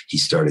 and he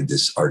started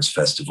this arts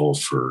festival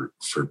for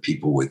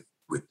people with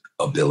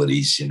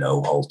abilities, you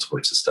know, all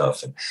sorts of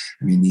stuff. And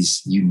I mean,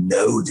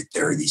 that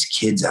there are these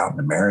kids out in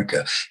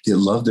America that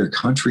love their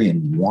country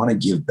and want to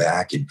give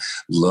back and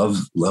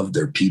love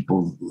their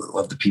people,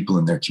 love the people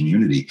in their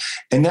community.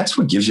 And that's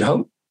what gives you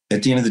hope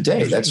at the end of the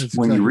day. That's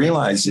when you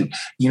realize that,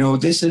 you know,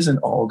 this isn't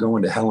all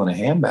going to hell in a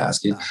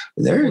handbasket.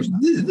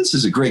 This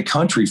is a great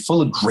country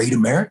full of great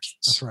Americans.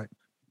 That's right.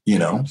 You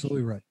know,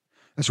 absolutely right.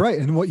 That's right.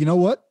 And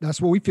that's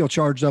what we feel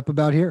charged up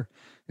about here.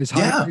 Is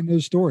highlighting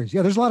those stories.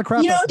 Yeah, there's a lot of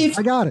crap.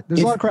 I got it.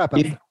 There's a lot of crap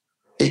out there.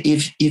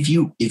 If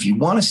you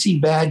want to see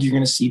bad, you're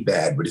going to see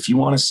bad. But if you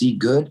want to see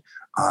good,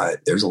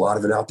 there's a lot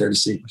of it out there to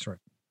see. That's right.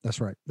 That's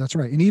right. That's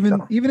right. And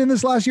even in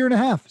this last year and a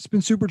half, it's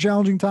been super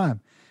challenging time.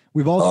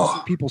 We've also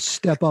seen people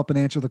step up and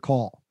answer the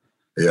call.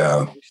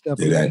 Yeah,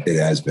 it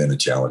has been a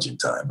challenging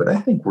time, but I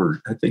think we're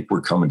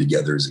coming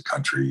together as a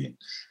country, and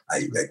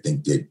I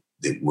think that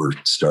we're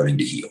starting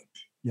to heal.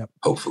 Yep.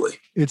 Hopefully.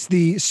 It's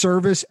the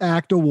Service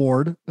Act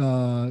Award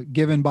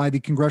given by the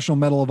Congressional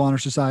Medal of Honor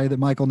Society that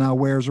Michael now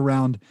wears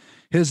around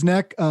his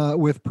neck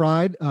with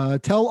pride.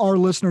 Tell our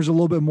listeners a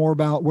little bit more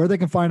about where they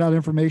can find out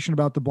information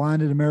about the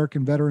Blinded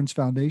American Veterans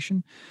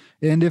Foundation,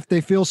 and if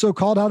they feel so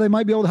called, how they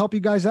might be able to help you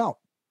guys out.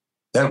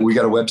 Yeah, we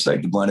got a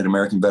website. The Blinded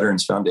American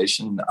Veterans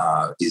Foundation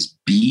is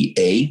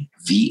BAVF.org.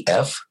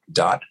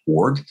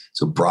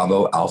 So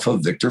Bravo Alpha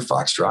Victor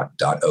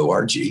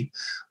Foxtrot.org.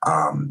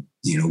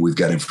 We've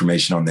got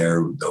information on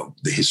there,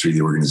 the history of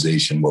the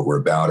organization, what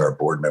we're about, our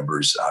board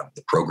members,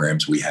 the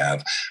programs we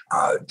have.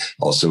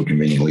 Also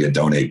conveniently a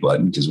donate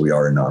button because we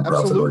are a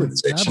nonprofit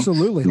organization.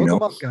 Absolutely. Hook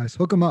them up, guys.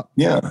 Hook them up.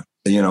 Yeah.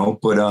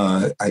 But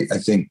I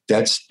think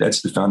that's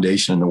the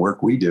foundation and the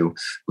work we do.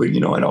 But,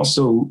 I'd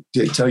also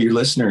tell your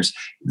listeners,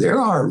 there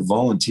are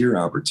volunteer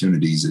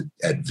opportunities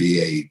at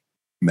VA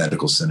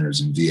medical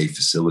centers and VA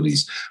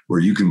facilities where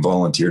you can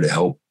volunteer to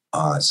help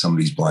some of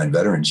these blind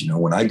veterans.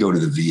 When I go to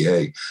the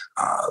VA,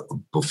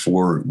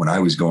 when I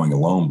was going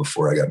alone,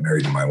 before I got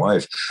married to my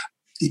wife,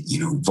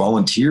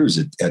 volunteers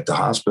at the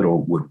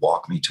hospital would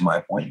walk me to my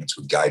appointments,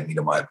 would guide me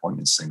to my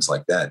appointments, things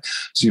like that.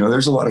 So,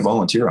 there's a lot of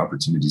volunteer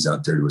opportunities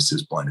out there to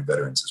assist blinded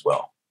veterans as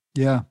well.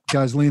 Yeah.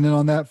 Guys, lean in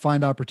on that,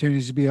 find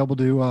opportunities to be able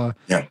to,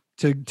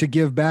 to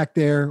give back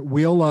there.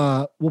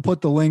 We'll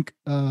put the link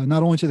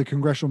not only to the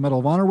Congressional Medal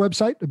of Honor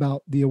website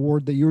about the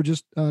award that you were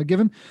just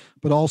given,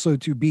 but also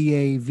to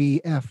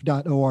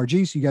BAVF.org.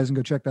 So you guys can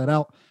go check that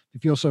out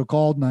if you feel so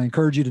called. And I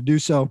encourage you to do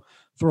so.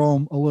 Throw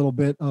them a little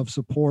bit of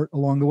support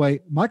along the way.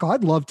 Michael,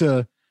 I'd love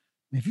to,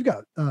 if you've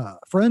got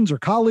friends or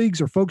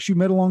colleagues or folks you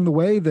met along the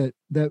way that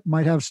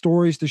might have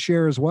stories to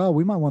share as well,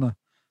 we might want to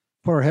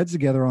put our heads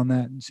together on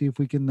that and see if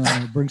we can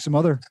bring some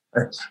other.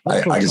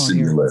 I can send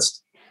you a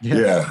list.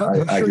 Yeah,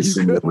 I can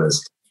send you a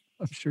list.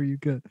 I'm sure you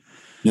could.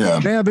 Yeah.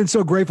 Man, I've been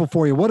so grateful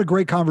for you. What a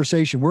great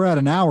conversation. We're at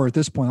an hour at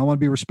this point. I want to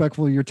be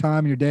respectful of your time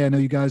and your day. I know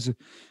you guys have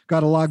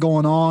got a lot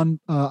going on.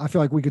 I feel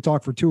like we could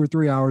talk for 2 or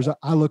 3 hours.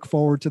 I look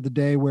forward to the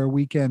day where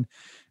we can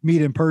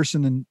meet in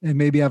person and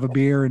maybe have a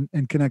beer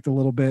and connect a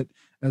little bit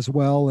as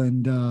well.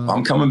 And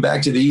I'm coming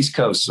back to the East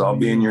Coast, so I'll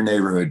be in your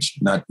neighborhood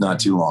not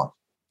too long.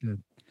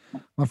 Good.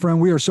 My friend,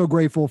 we are so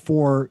grateful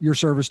for your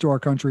service to our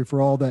country,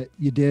 for all that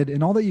you did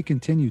and all that you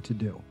continue to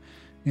do.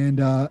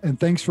 And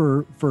thanks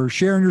for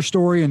sharing your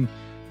story and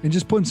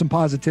just putting some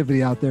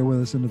positivity out there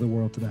with us into the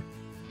world today.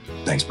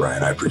 Thanks,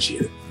 Brian. I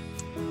appreciate it.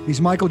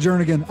 He's Michael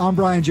Jernigan. I'm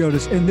Brian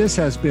Jodis, and this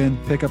has been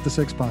Pick Up the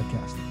Six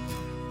Podcast.